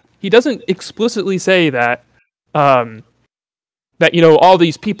that. He doesn't explicitly say that that all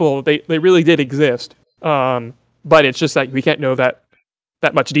these people they really did exist, but it's just that we can't know that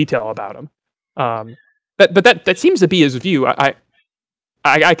much detail about them. But that seems to be his view.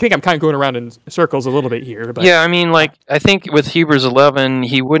 I think I'm kind of going around in circles a little bit here. But yeah, I mean, like, I think with Hebrews 11,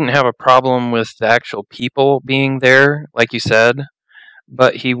 he wouldn't have a problem with the actual people being there, like you said,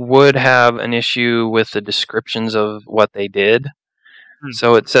 but he would have an issue with the descriptions of what they did.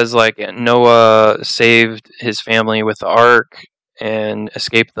 So it says, like, Noah saved his family with the ark and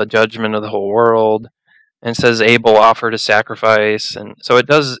escaped the judgment of the whole world. And it says Abel offered a sacrifice, and so it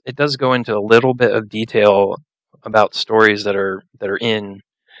does go into a little bit of detail about stories that are in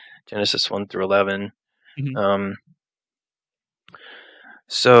Genesis 1 through 11.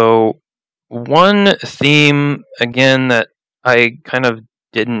 So one theme, again, that I kind of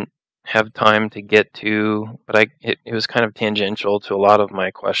didn't have time to get to, but it was kind of tangential to a lot of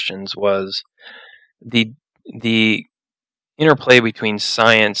my questions, was the interplay between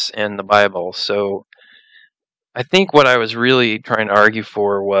science and the Bible. So I think what I was really trying to argue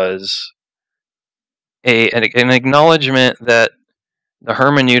for was an acknowledgement that the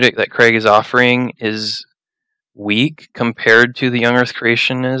hermeneutic that Craig is offering is weak compared to the young Earth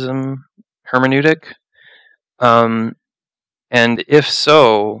creationism hermeneutic. And if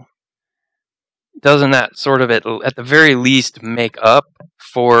so, doesn't that sort of at the very least make up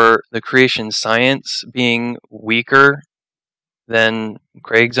for the creation science being weaker than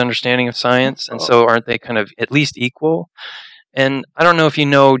Craig's understanding of science? And so aren't they kind of at least equal? And I don't know if you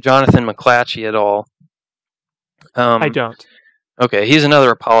know Jonathan McClatchy at all. I don't. Okay, he's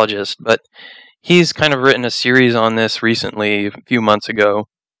another apologist, but he's kind of written a series on this recently, a few months ago,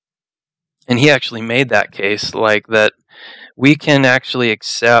 and he actually made that case, like that we can actually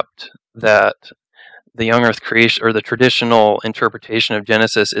accept that the young Earth creation, or the traditional interpretation of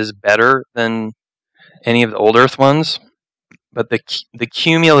Genesis, is better than any of the old Earth ones, but the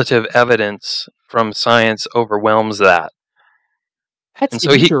cumulative evidence from science overwhelms that. That's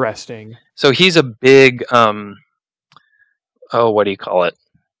interesting. So he's a big what do you call it?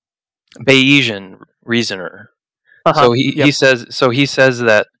 Bayesian reasoner. So he says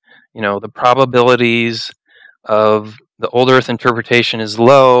that the probabilities of the old Earth interpretation is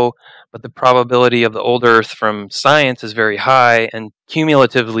low, but the probability of the old Earth from science is very high, and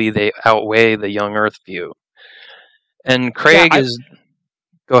cumulatively they outweigh the young Earth view. And Craig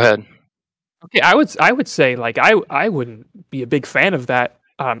go ahead. Okay, I would say, like, I wouldn't be a big fan of that.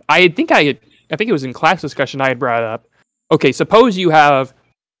 I think it was in class discussion I had brought up. Okay, suppose you have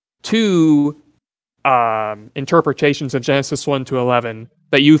two interpretations of Genesis 1 to 11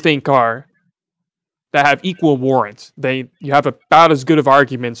 that you think that have equal warrants. You have about as good of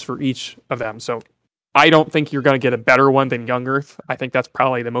arguments for each of them. So I don't think you're going to get a better one than Young Earth. I think that's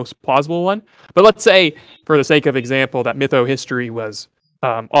probably the most plausible one. But let's say, for the sake of example, that mytho-history was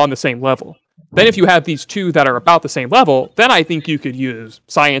on the same level. Then if you have these two that are about the same level, then I think you could use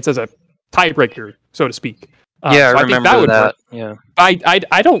science as a tiebreaker, so to speak. Yeah, I remember that. Yeah,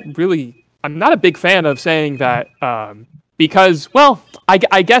 I don't really. I'm not a big fan of saying that because, well,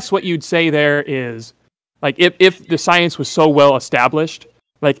 I guess what you'd say there is, like, if the science was so well established,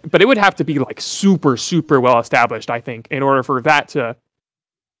 but it would have to be like super, super well established, I think, in order for that to,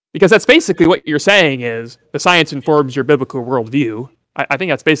 because that's basically what you're saying is the science informs your biblical worldview. I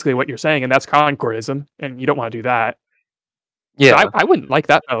think that's basically what you're saying, and that's concordism, and you don't want to do that. Yeah, so I wouldn't like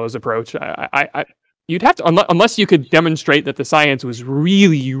that fellow's approach. You'd have to, unless you could demonstrate that the science was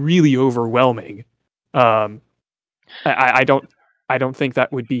really, really overwhelming. I don't think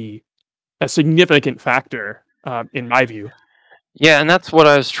that would be a significant factor in my view. Yeah, and that's what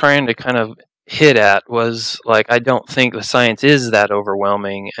I was trying to kind of hit at, was like, I don't think the science is that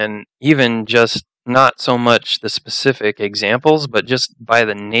overwhelming, and even just not so much the specific examples, but just by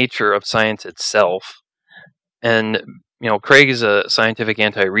the nature of science itself. And Craig is a scientific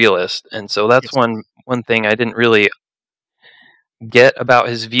anti-realist, and so that's Yes. one thing I didn't really get about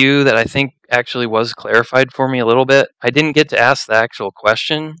his view that I think actually was clarified for me a little bit. I didn't get to ask the actual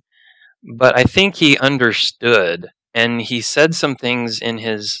question, but I think he understood, and he said some things in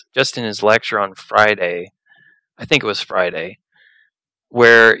his lecture on Friday. I think it was Friday,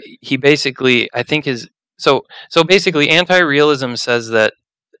 where he basically, I think his so basically anti-realism says that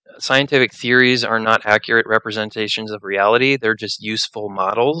scientific theories are not accurate representations of reality. They're just useful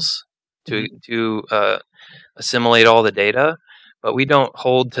models to assimilate all the data, but we don't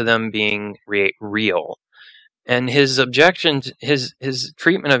hold to them being real. And his objection, his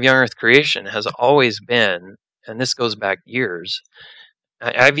treatment of young Earth creation has always been, and this goes back years.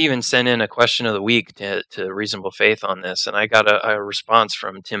 I've even sent in a question of the week to Reasonable Faith on this, and I got a response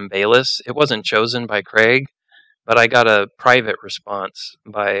from Tim Bayliss. It wasn't chosen by Craig, but I got a private response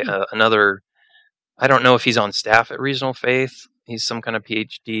by another. I don't know if he's on staff at Reasonable Faith. He's some kind of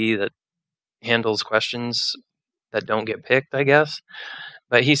PhD that handles questions that don't get picked, I guess.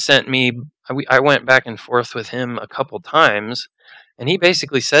 But he sent me, I went back and forth with him a couple times, and he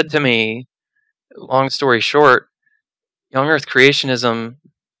basically said to me, long story short, young Earth creationism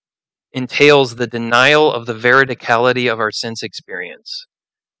entails the denial of the veridicality of our sense experience.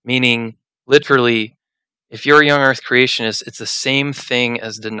 Meaning, literally, if you're a young Earth creationist, it's the same thing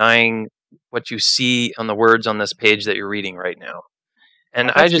as denying what you see on the words on this page that you're reading right now.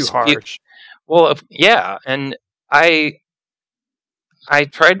 And That's too harsh. Yeah, and I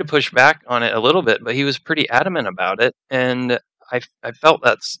tried to push back on it a little bit, but he was pretty adamant about it, and I felt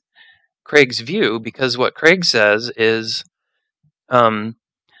that's Craig's view, because what Craig says is,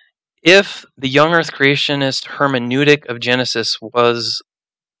 if the young Earth creationist hermeneutic of Genesis was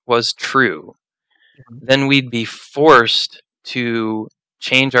true, then we'd be forced to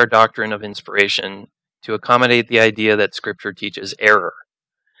change our doctrine of inspiration to accommodate the idea that Scripture teaches error.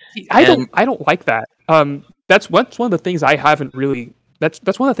 I don't like that. That's one of the things I haven't really.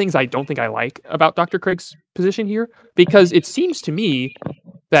 That's one of the things I don't think I like about Dr. Craig's position here, because it seems to me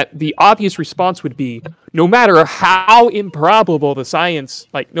that the obvious response would be, no matter how improbable the science,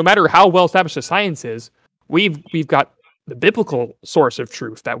 like no matter how well established the science is, we've got the biblical source of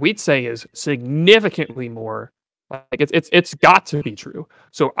truth that we'd say is significantly more, like it's got to be true.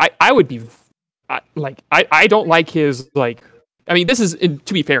 So I would be I don't like his, like, I mean, this is,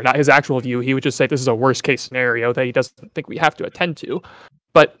 to be fair, not his actual view. He would just say this is a worst case scenario that he doesn't think we have to attend to.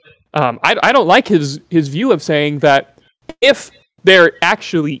 But I don't like his view of saying that if there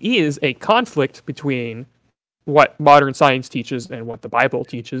actually is a conflict between what modern science teaches and what the Bible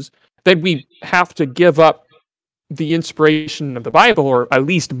teaches, then we have to give up the inspiration of the Bible, or at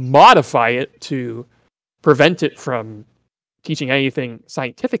least modify it to prevent it from teaching anything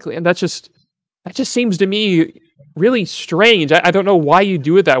scientifically. And that just seems to me really strange. I don't know why you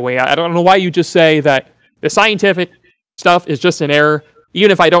do it that way. I don't know why you just say that the scientific stuff is just an error. Even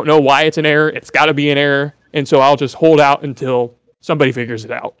if I don't know why it's an error, it's got to be an error. And so I'll just hold out until somebody figures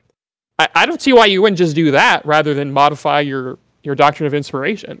it out. I don't see why you wouldn't just do that rather than modify your doctrine of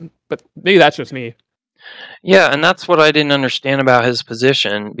inspiration. But maybe that's just me. Yeah, and that's what I didn't understand about his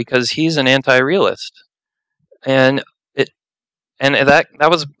position, because he's an anti-realist. And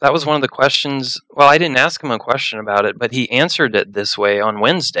that was one of the questions. Well, I didn't ask him a question about it, but he answered it this way on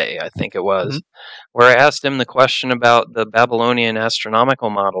Wednesday, I think it was, where I asked him the question about the Babylonian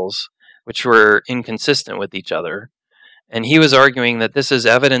astronomical models, which were inconsistent with each other. And he was arguing that this is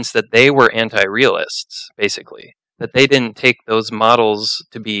evidence that they were anti-realists, basically, that they didn't take those models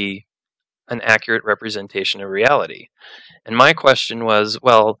to be an accurate representation of reality. And my question was,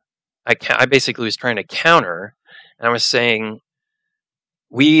 well, I basically was trying to counter, and I was saying,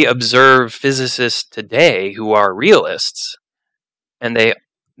 we observe physicists today who are realists, and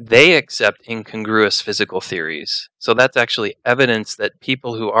they accept incongruous physical theories. So that's actually evidence that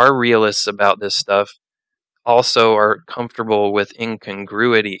people who are realists about this stuff also are comfortable with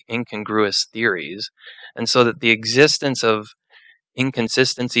incongruous theories, and so that the existence of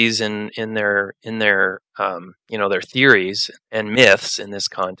inconsistencies in their their theories and myths in this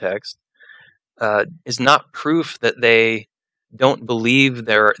context is not proof that they don't believe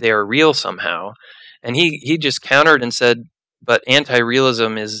they are real somehow. And he just countered and said, but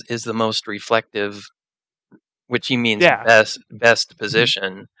anti-realism is the most reflective, which he means best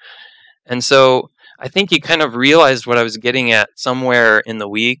position. And so I think he kind of realized what I was getting at somewhere in the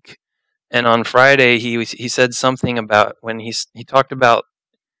week. And on Friday, he said something about, when he talked about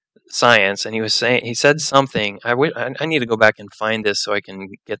science, and he said something. I need to go back and find this so I can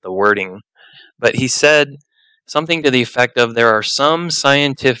get the wording. but he said something to the effect of there are some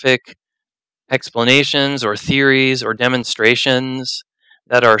scientific explanations or theories or demonstrations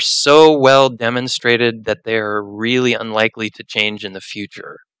that are so well demonstrated that they're really unlikely to change in the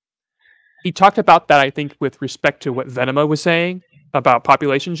future. He talked about that, I think, with respect to what Venema was saying about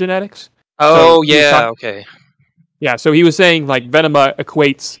population genetics. Oh, yeah, okay. Yeah, so he was saying like Venema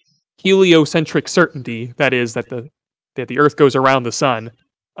equates heliocentric certainty, that is, that the Earth goes around the sun.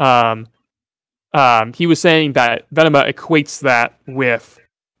 He was saying that Venema equates that with,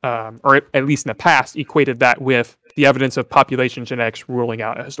 or at least in the past, equated that with the evidence of population genetics ruling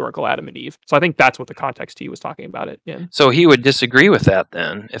out a historical Adam and Eve. So I think that's what the context he was talking about it in. So he would disagree with that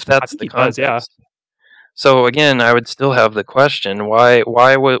then, if that's the context. Does, yeah. So again, I would still have the question: why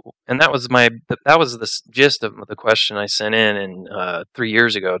would? And that was the gist of the question I sent in 3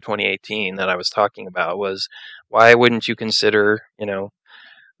 years ago, 2018, that I was talking about was why wouldn't you consider,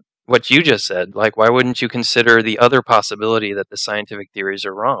 what you just said? Like, why wouldn't you consider the other possibility that the scientific theories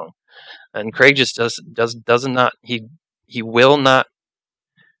are wrong? And Craig just does not he will not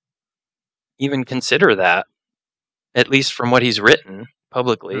even consider that, at least from what he's written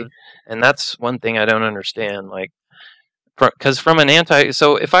publicly. And that's one thing I don't understand. Like, because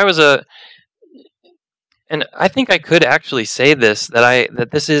so if I was and I think I could actually say this, that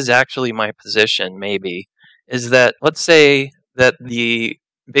this is actually my position, maybe, is that let's say that the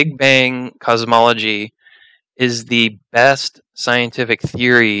Big Bang cosmology is the best scientific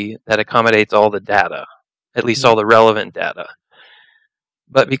theory that accommodates all the data, at least all the relevant data.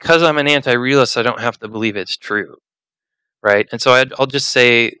 But because I'm an anti-realist, I don't have to believe it's true, right? And so I'll just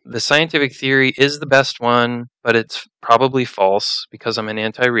say the scientific theory is the best one, but it's probably false because I'm an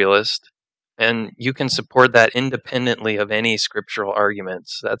anti-realist. And you can support that independently of any scriptural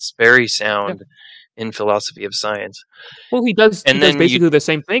arguments. That's very sound in philosophy of science. Well, he does basically the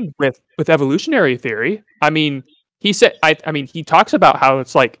same thing with evolutionary theory. I mean, he said, he talks about how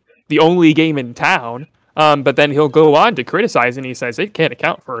it's like the only game in town, but then he'll go on to criticize, and he says it can't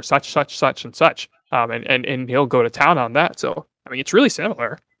account for such, and such, and he'll go to town on that. So, I mean, it's really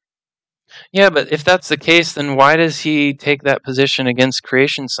similar. Yeah, but if that's the case, then why does he take that position against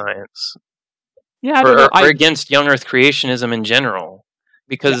creation science? Yeah, I don't know. Or against young Earth creationism in general?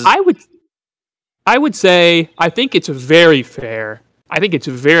 Because I would say I think it's a very fair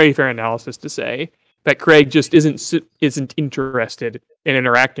analysis to say that Craig just isn't interested in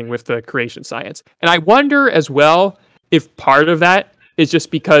interacting with the creation science. And I wonder as well if part of that is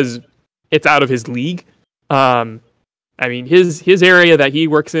just because it's out of his league. I mean, his area that he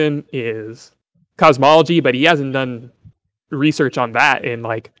works in is cosmology, but he hasn't done research on that in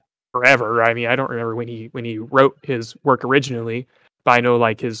like forever. I mean, I don't remember when he wrote his work originally, but I know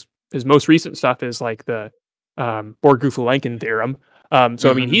like his most recent stuff is like the Borg-Guffel-Lanken theorem. So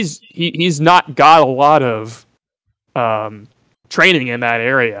I mean, he's not got a lot of training in that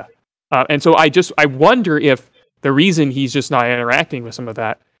area, and so I wonder if the reason he's just not interacting with some of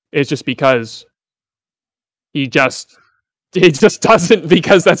that is just because he just doesn't,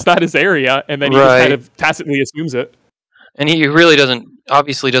 because that's not his area, and then he just kind of tacitly assumes it. And he really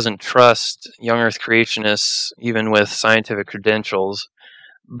obviously doesn't trust young Earth creationists, even with scientific credentials.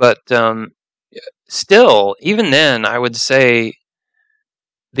 But still, even then, I would say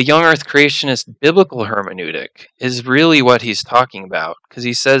the young Earth creationist biblical hermeneutic is really what he's talking about. Because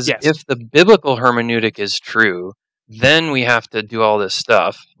he says if the biblical hermeneutic is true, then we have to do all this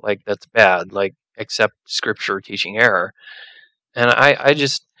stuff. Like, that's bad. Like, accept scripture teaching error. And I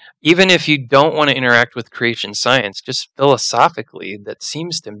just, even if you don't want to interact with creation science, just philosophically, that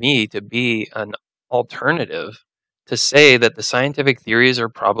seems to me to be an alternative to say that the scientific theories are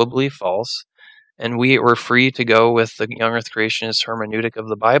probably false, and we're free to go with the young Earth creationist hermeneutic of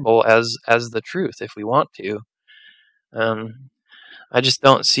the Bible as the truth if we want to. I just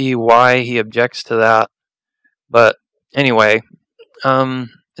don't see why he objects to that. But anyway,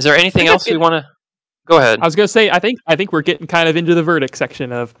 is there anything else we want to? Go ahead. I was going to say, I think we're getting kind of into the verdict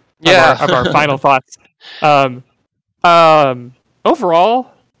section of our final thoughts.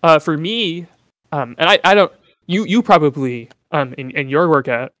 Overall, for me, and I don't. You probably in your work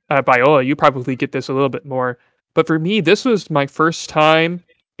at Biola, you probably get this a little bit more. But for me, this was my first time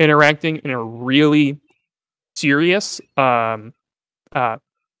interacting in a really serious, I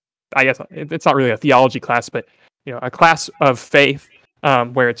guess it's not really a theology class, but a class of faith,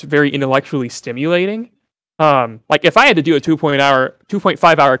 where it's very intellectually stimulating. Like if I had to do a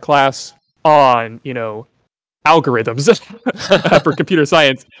 2.5 hour class on algorithms for computer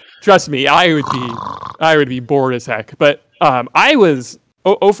science, trust me, I would be bored as heck. But I was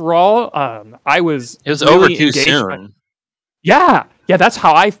overall, I was it was really over too soon. Yeah, Yeah, that's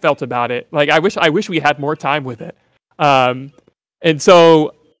how I felt about it. Like, I wish we had more time with it. And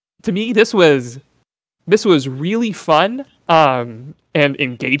so, to me, this was really fun and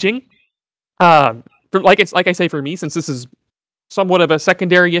engaging. Like I say, for me, since this is somewhat of a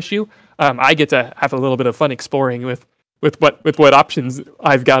secondary issue, I get to have a little bit of fun exploring with what options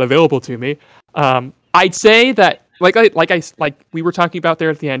I've got available to me. I'd say that like we were talking about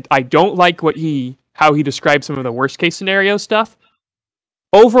there at the end, I don't like how he describes some of the worst case scenario stuff.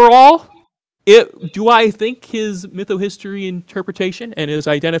 Overall, do I think his mythohistory interpretation and his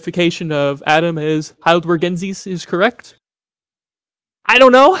identification of Adam as Heidelbergensis is correct? I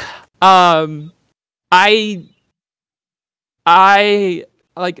don't know. I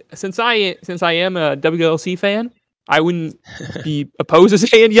like since I am a WLC fan, I wouldn't be opposed to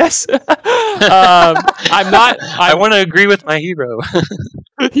saying yes. I'm not. I want to agree with my hero.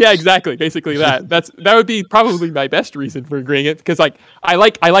 Yeah, exactly. Basically, that would be probably my best reason for agreeing it, because I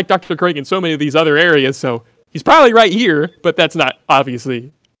like Dr. Craig in so many of these other areas, so he's probably right here, but that's not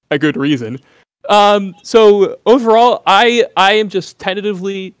obviously a good reason. So overall, I am just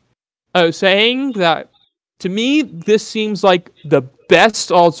tentatively saying that to me this seems like the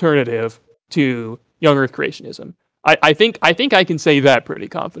best alternative to young Earth creationism. I think I can say that pretty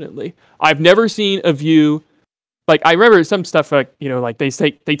confidently. I've never seen a view like, I remember some stuff like, like they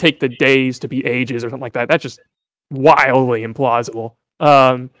take the days to be ages or something like that. That's just wildly implausible.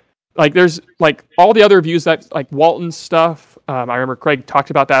 Like there's like all the other views that like Walton's stuff. I remember Craig talked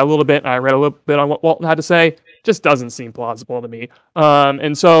about that a little bit, and I read a little bit on what Walton had to say. Just doesn't seem plausible to me.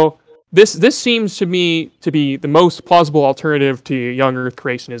 And so this seems to me to be the most plausible alternative to young Earth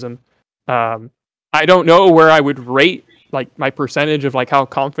creationism. I don't know where I would rate like my percentage of like how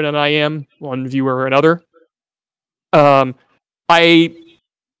confident I am, one view or another. I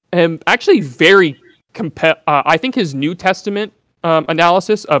am actually very I think his New Testament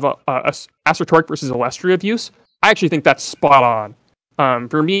analysis of Acertoric versus Alestria views, I actually think that's spot on.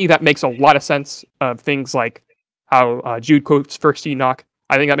 For me, that makes a lot of sense of things like how Jude quotes First Enoch.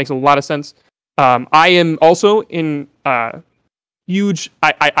 I think that makes a lot of sense. I am also in huge.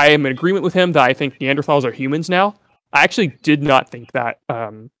 I am in agreement with him that I think Neanderthals are humans now. I actually did not think that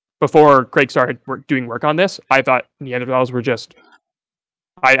before Craig started doing work on this. I thought Neanderthals were just.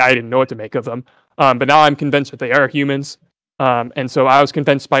 I didn't know what to make of them. But now I'm convinced that they are humans. And so I was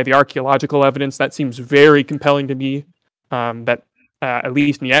convinced by the archaeological evidence. That seems very compelling to me, that at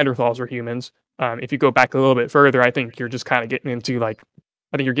least Neanderthals were humans. If you go back a little bit further, I think you're just kind of getting into I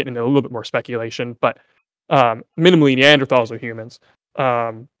think you're getting into a little bit more speculation, but minimally Neanderthals are humans.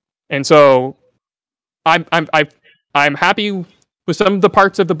 And so I'm happy with some of the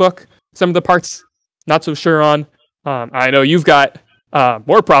parts of the book, some of the parts not so sure on. I know you've got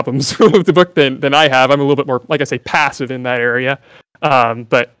more problems with the book than I have. I'm a little bit more, like I say, passive in that area.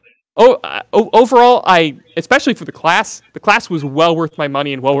 But overall, especially for the class was well worth my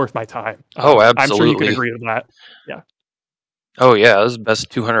money and well worth my time. Oh, absolutely. I'm sure you can agree with that. Yeah. Oh yeah, that was the best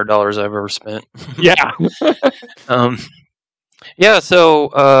 $200 I've ever spent. Yeah. Yeah.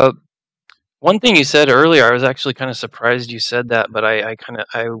 So one thing you said earlier, I was actually kind of surprised you said that, but I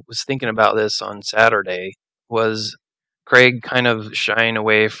was thinking about this on Saturday. Was Craig kind of shying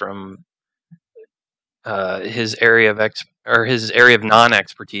away from his area of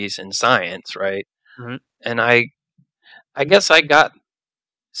non-expertise in science, right? Mm-hmm. And I guess I got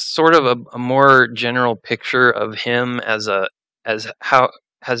sort of a more general picture of him as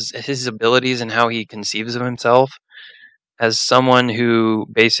his abilities and how he conceives of himself as someone who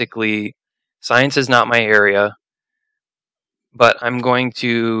basically, science is not my area, but I'm going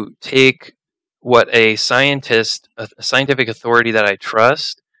to take what a scientific authority that I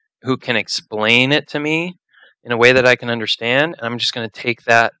trust, who can explain it to me in a way that I can understand, and I'm just going to take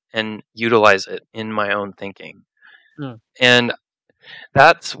that and utilize it in my own thinking. Mm. And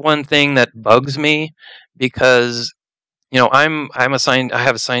that's one thing that bugs me, because I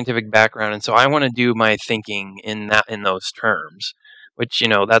have a scientific background, and so I want to do my thinking in those terms, which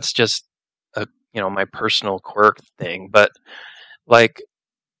that's just my personal quirk thing. But like,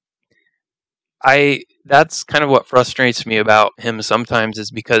 that's kind of what frustrates me about him sometimes,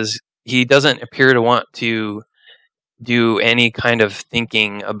 is because he doesn't appear to want to do any kind of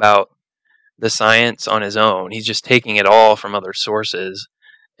thinking about the science on his own. He's just taking it all from other sources.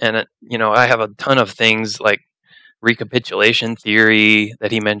 And I have a ton of things like recapitulation theory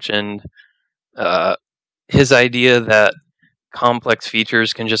that he mentioned, his idea that complex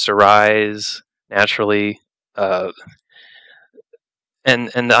features can just arise naturally, and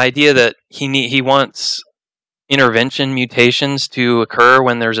the idea that he wants intervention mutations to occur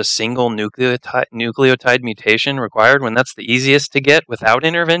when there's a single nucleotide mutation required, when that's the easiest to get without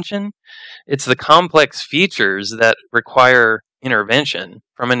intervention. It's the complex features that require intervention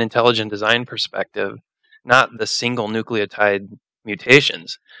from an intelligent design perspective, not the single nucleotide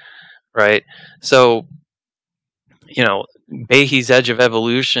mutations, right? So, Behe's edge of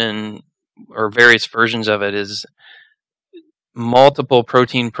evolution, or various versions of it, is multiple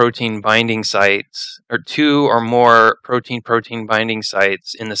protein-protein binding sites, or two or more protein-protein binding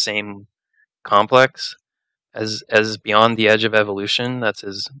sites in the same complex as Beyond the Edge of Evolution. That's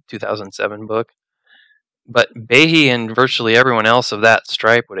his 2007 book. But Behe and virtually everyone else of that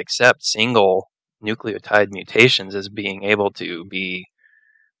stripe would accept single nucleotide mutations as being able to be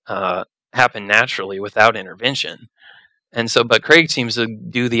happen naturally without intervention. And so, but Craig seems to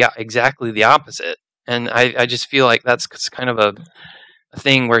do exactly the opposite. And I just feel like that's kind of a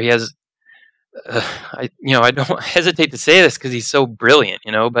thing where he has, I don't hesitate to say this because he's so brilliant,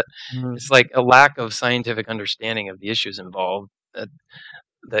 but it's like a lack of scientific understanding of the issues involved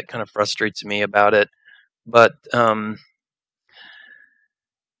that kind of frustrates me about it. But,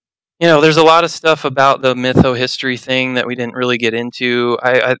 there's a lot of stuff about the mytho-history thing that we didn't really get into.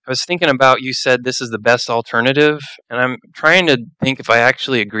 I was thinking about, you said this is the best alternative, and I'm trying to think if I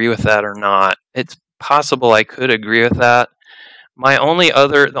actually agree with that or not. It's possible I could agree with that. The only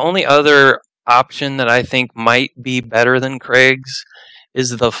other option that I think might be better than Craig's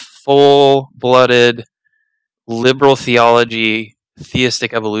is the full-blooded liberal theology,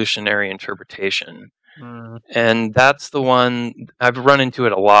 theistic evolutionary interpretation. And that's the one, I've run into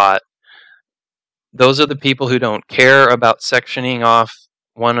it a lot. Those are the people who don't care about sectioning off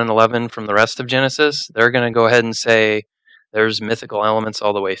 1 and 11 from the rest of Genesis. They're going to go ahead and say there's mythical elements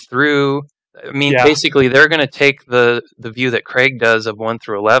all the way through. I mean, basically, they're going to take the view that Craig does of 1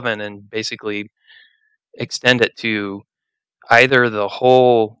 through 11 and basically extend it to either the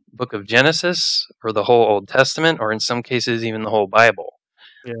whole book of Genesis or the whole Old Testament, or in some cases even the whole Bible.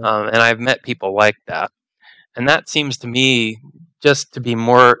 And I've met people like that, and that seems to me just to be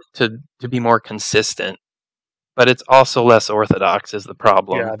more consistent, but it's also less orthodox is the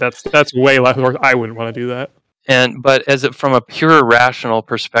problem. Yeah, that's way less. I wouldn't want to do that. But from a pure rational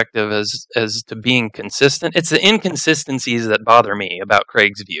perspective, as to being consistent, it's the inconsistencies that bother me about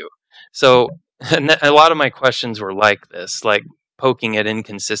Craig's view. So, and a lot of my questions were like this, like poking at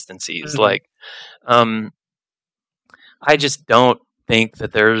inconsistencies. Like, I just don't think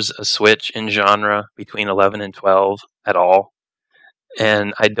that there's a switch in genre between 11 and 12 at all.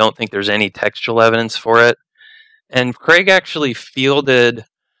 And I don't think there's any textual evidence for it. And Craig actually fielded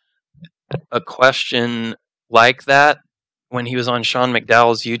a question like that when he was on Sean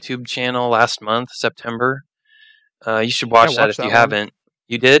McDowell's YouTube channel last month, September. You should watch that if you haven't.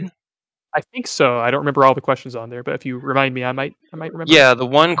 You did? I think so. I don't remember all the questions on there, but if you remind me, I might remember. Yeah, the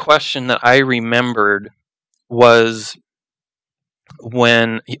one question that I remembered was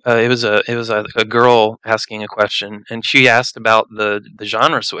when it was a girl asking a question, and she asked about the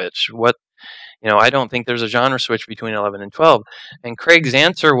genre switch. I don't think there's a genre switch between 11 and 12. And Craig's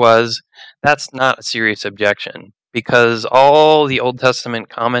answer was, that's not a serious objection, because all the Old Testament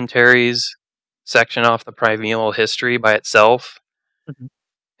commentaries section off the primeval history by itself.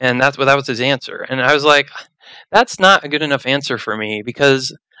 And that was his answer. And I was like, that's not a good enough answer for me,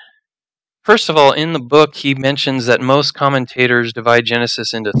 because first of all, in the book, he mentions that most commentators divide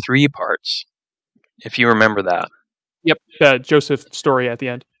Genesis into 3 parts, if you remember that. Yep, Joseph story at the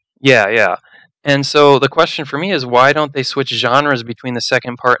end. Yeah. And so the question for me is, why don't they switch genres between the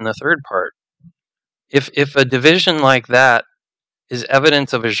second part and the third part? If a division like that is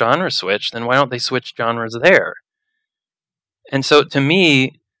evidence of a genre switch, then why don't they switch genres there? And so to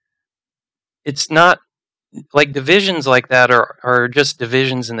me, it's not like divisions like that are just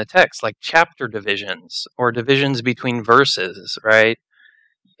divisions in the text, like chapter divisions or divisions between verses, right?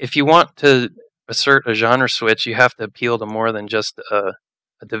 If you want to assert a genre switch, you have to appeal to more than just a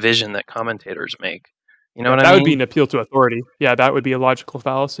division that commentators make. You know what I mean? That would be an appeal to authority. Yeah, that would be a logical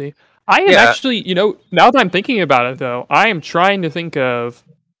fallacy. I am actually, now that I'm thinking about it, though, I am trying to think of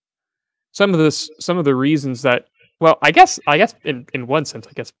some of the reasons that, well, I guess in one sense,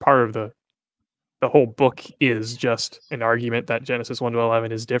 I guess part of the whole book is just an argument that Genesis 1 to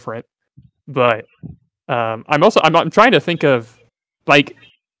 11 is different. But I'm trying to think of like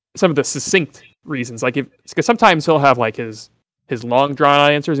some of the succinct reasons, like because sometimes he'll have like his long drawn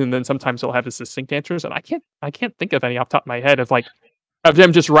out answers, and then sometimes he'll have his succinct answers, and I can't think of any off the top of my head of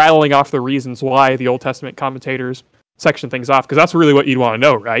them just rattling off the reasons why the Old Testament commentators section things off, because that's really what you'd want to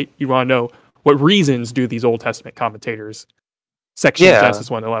know, right? You want to know what reasons do these Old Testament commentators section of Yeah, Genesis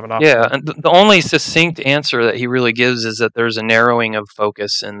 1 to 11 off. yeah. And the only succinct answer that he really gives is that there's a narrowing of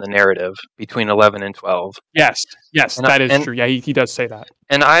focus in the narrative between 11 and 12. Yes, And that is true. Yeah, he does say that.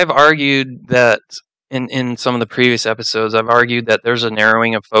 And I've argued that in some of the previous episodes, I've argued that there's a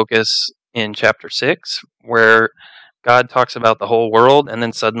narrowing of focus in chapter 6, where God talks about the whole world, and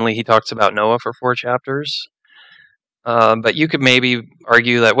then suddenly he talks about Noah for 4 chapters. But you could maybe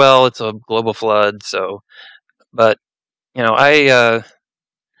argue that, well, it's a global flood, so. But, what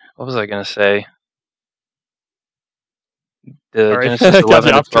was I going to say? The Sorry. Genesis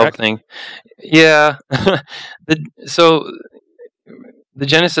 11 to 12 track. thing. Yeah. So the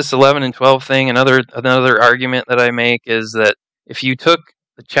Genesis 11 and 12 thing, another argument that I make is that if you took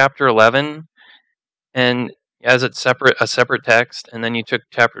the chapter 11 and as a separate text, and then you took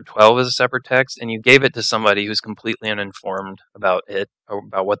chapter 12 as a separate text, and you gave it to somebody who's completely uninformed about it, or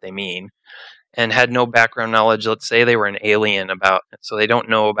about what they mean, and had no background knowledge, let's say they were an alien so they don't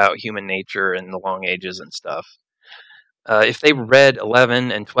know about human nature and the long ages and stuff. If they read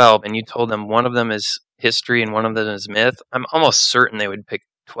 11 and 12 and you told them one of them is history and one of them is myth, I'm almost certain they would pick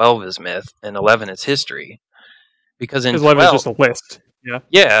 12 as myth and 11 as history. Because in 11 is just a list.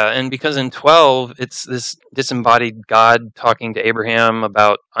 Yeah, and because in 12, it's this disembodied God talking to Abraham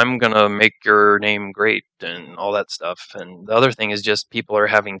about, I'm going to make your name great and all that stuff. And the other thing is just people are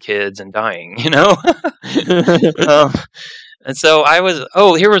having kids and dying, And so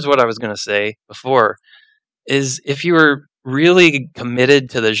here was what I was going to say before, is if you were really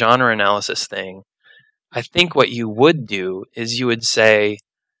committed to the genre analysis thing, I think what you would do is you would say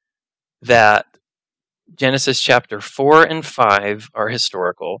that Genesis chapter 4 and 5 are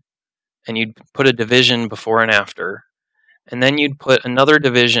historical, and you'd put a division before and after, and then you'd put another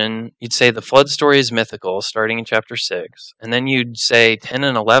division. You'd say the flood story is mythical, starting in chapter 6, and then you'd say 10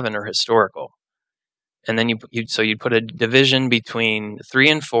 and 11 are historical, and then you'd put a division between 3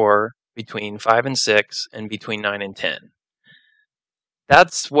 and 4, between 5 and 6, and between 9 and 10.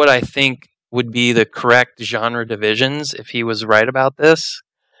 That's what I think would be the correct genre divisions if he was right about this.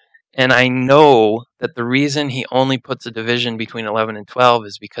 And I know that the reason he only puts a division between 11 and 12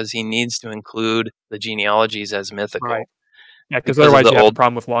 is because he needs to include the genealogies as mythical. Right. Yeah, because otherwise you have a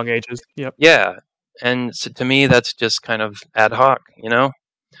problem with long ages. Yep. Yeah, and so to me that's just kind of ad hoc,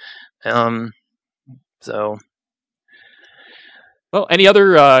 So. Well, any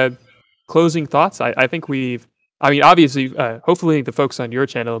other closing thoughts? I think obviously, hopefully the folks on your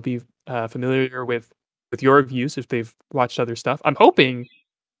channel will be familiar with your views if they've watched other stuff. I'm hoping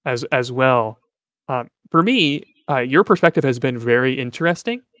as well. For me, your perspective has been very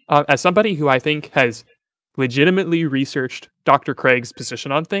interesting. As somebody who I think has legitimately researched Dr. Craig's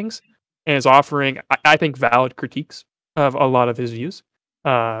position on things and is offering, I think, valid critiques of a lot of his views.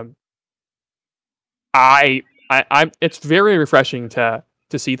 It's very refreshing to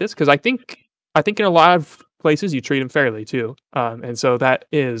see this, because I think in a lot of places you treat him fairly too, and so that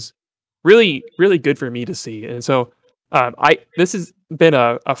is really, really good for me to see. And so this has been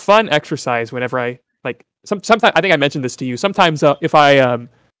a fun exercise whenever I sometimes I think I mentioned this to you. Sometimes if I'm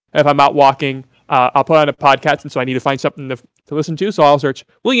out walking, I'll put on a podcast, and so I need to find something to listen to. So I'll search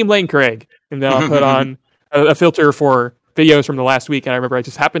William Lane Craig, and then I'll put on a filter for videos from the last week. And I remember I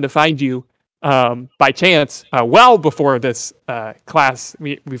just happened to find you by chance, well before this class,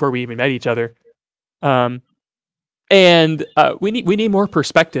 before we even met each other. And we need more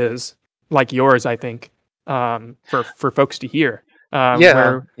perspectives like yours, I think, for folks to hear.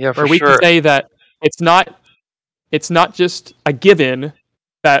 Where we can say that it's not just a given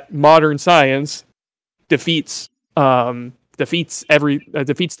that modern science defeats the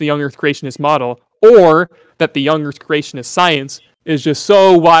young Earth creationist model, or that the young Earth creationist science is just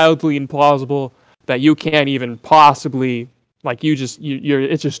so wildly implausible that you can't even possibly,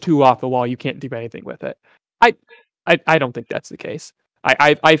 it's just too off the wall. You can't do anything with it. I don't think that's the case.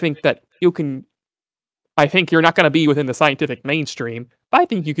 I think that I think you're not going to be within the scientific mainstream, but I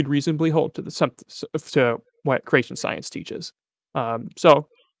think you could reasonably hold to what creation science teaches. So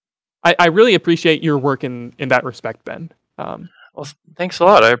I really appreciate your work in that respect, Ben. Well, thanks a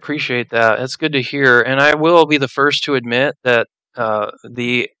lot. I appreciate that. It's good to hear. And I will be the first to admit that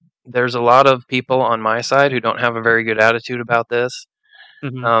there's a lot of people on my side who don't have a very good attitude about this.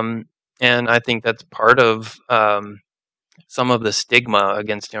 Mm-hmm. And I think that's part of some of the stigma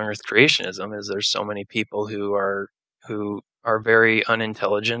against young Earth creationism, is there's so many people who are very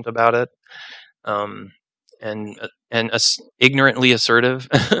unintelligent about it, and ignorantly assertive.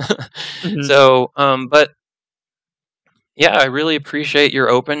 Mm-hmm. So, but yeah, I really appreciate your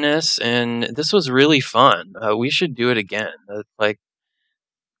openness, and this was really fun. We should do it again.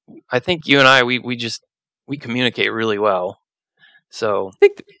 I think you and I, we communicate really well. So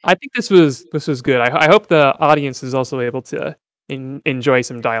I think this was good. I hope the audience is also able to enjoy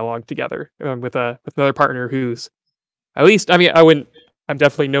some dialogue together with another partner who's at least. I mean, I'm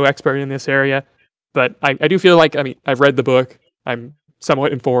definitely no expert in this area, but I do feel like, I mean, I've read the book. I'm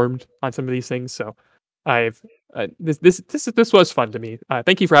somewhat informed on some of these things, so I've this was fun to me.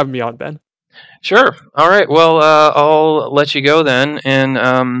 Thank you for having me on, Ben. sure. All right. Well, I'll let you go then, and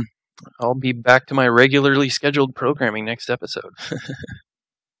I'll be back to my regularly scheduled programming next episode.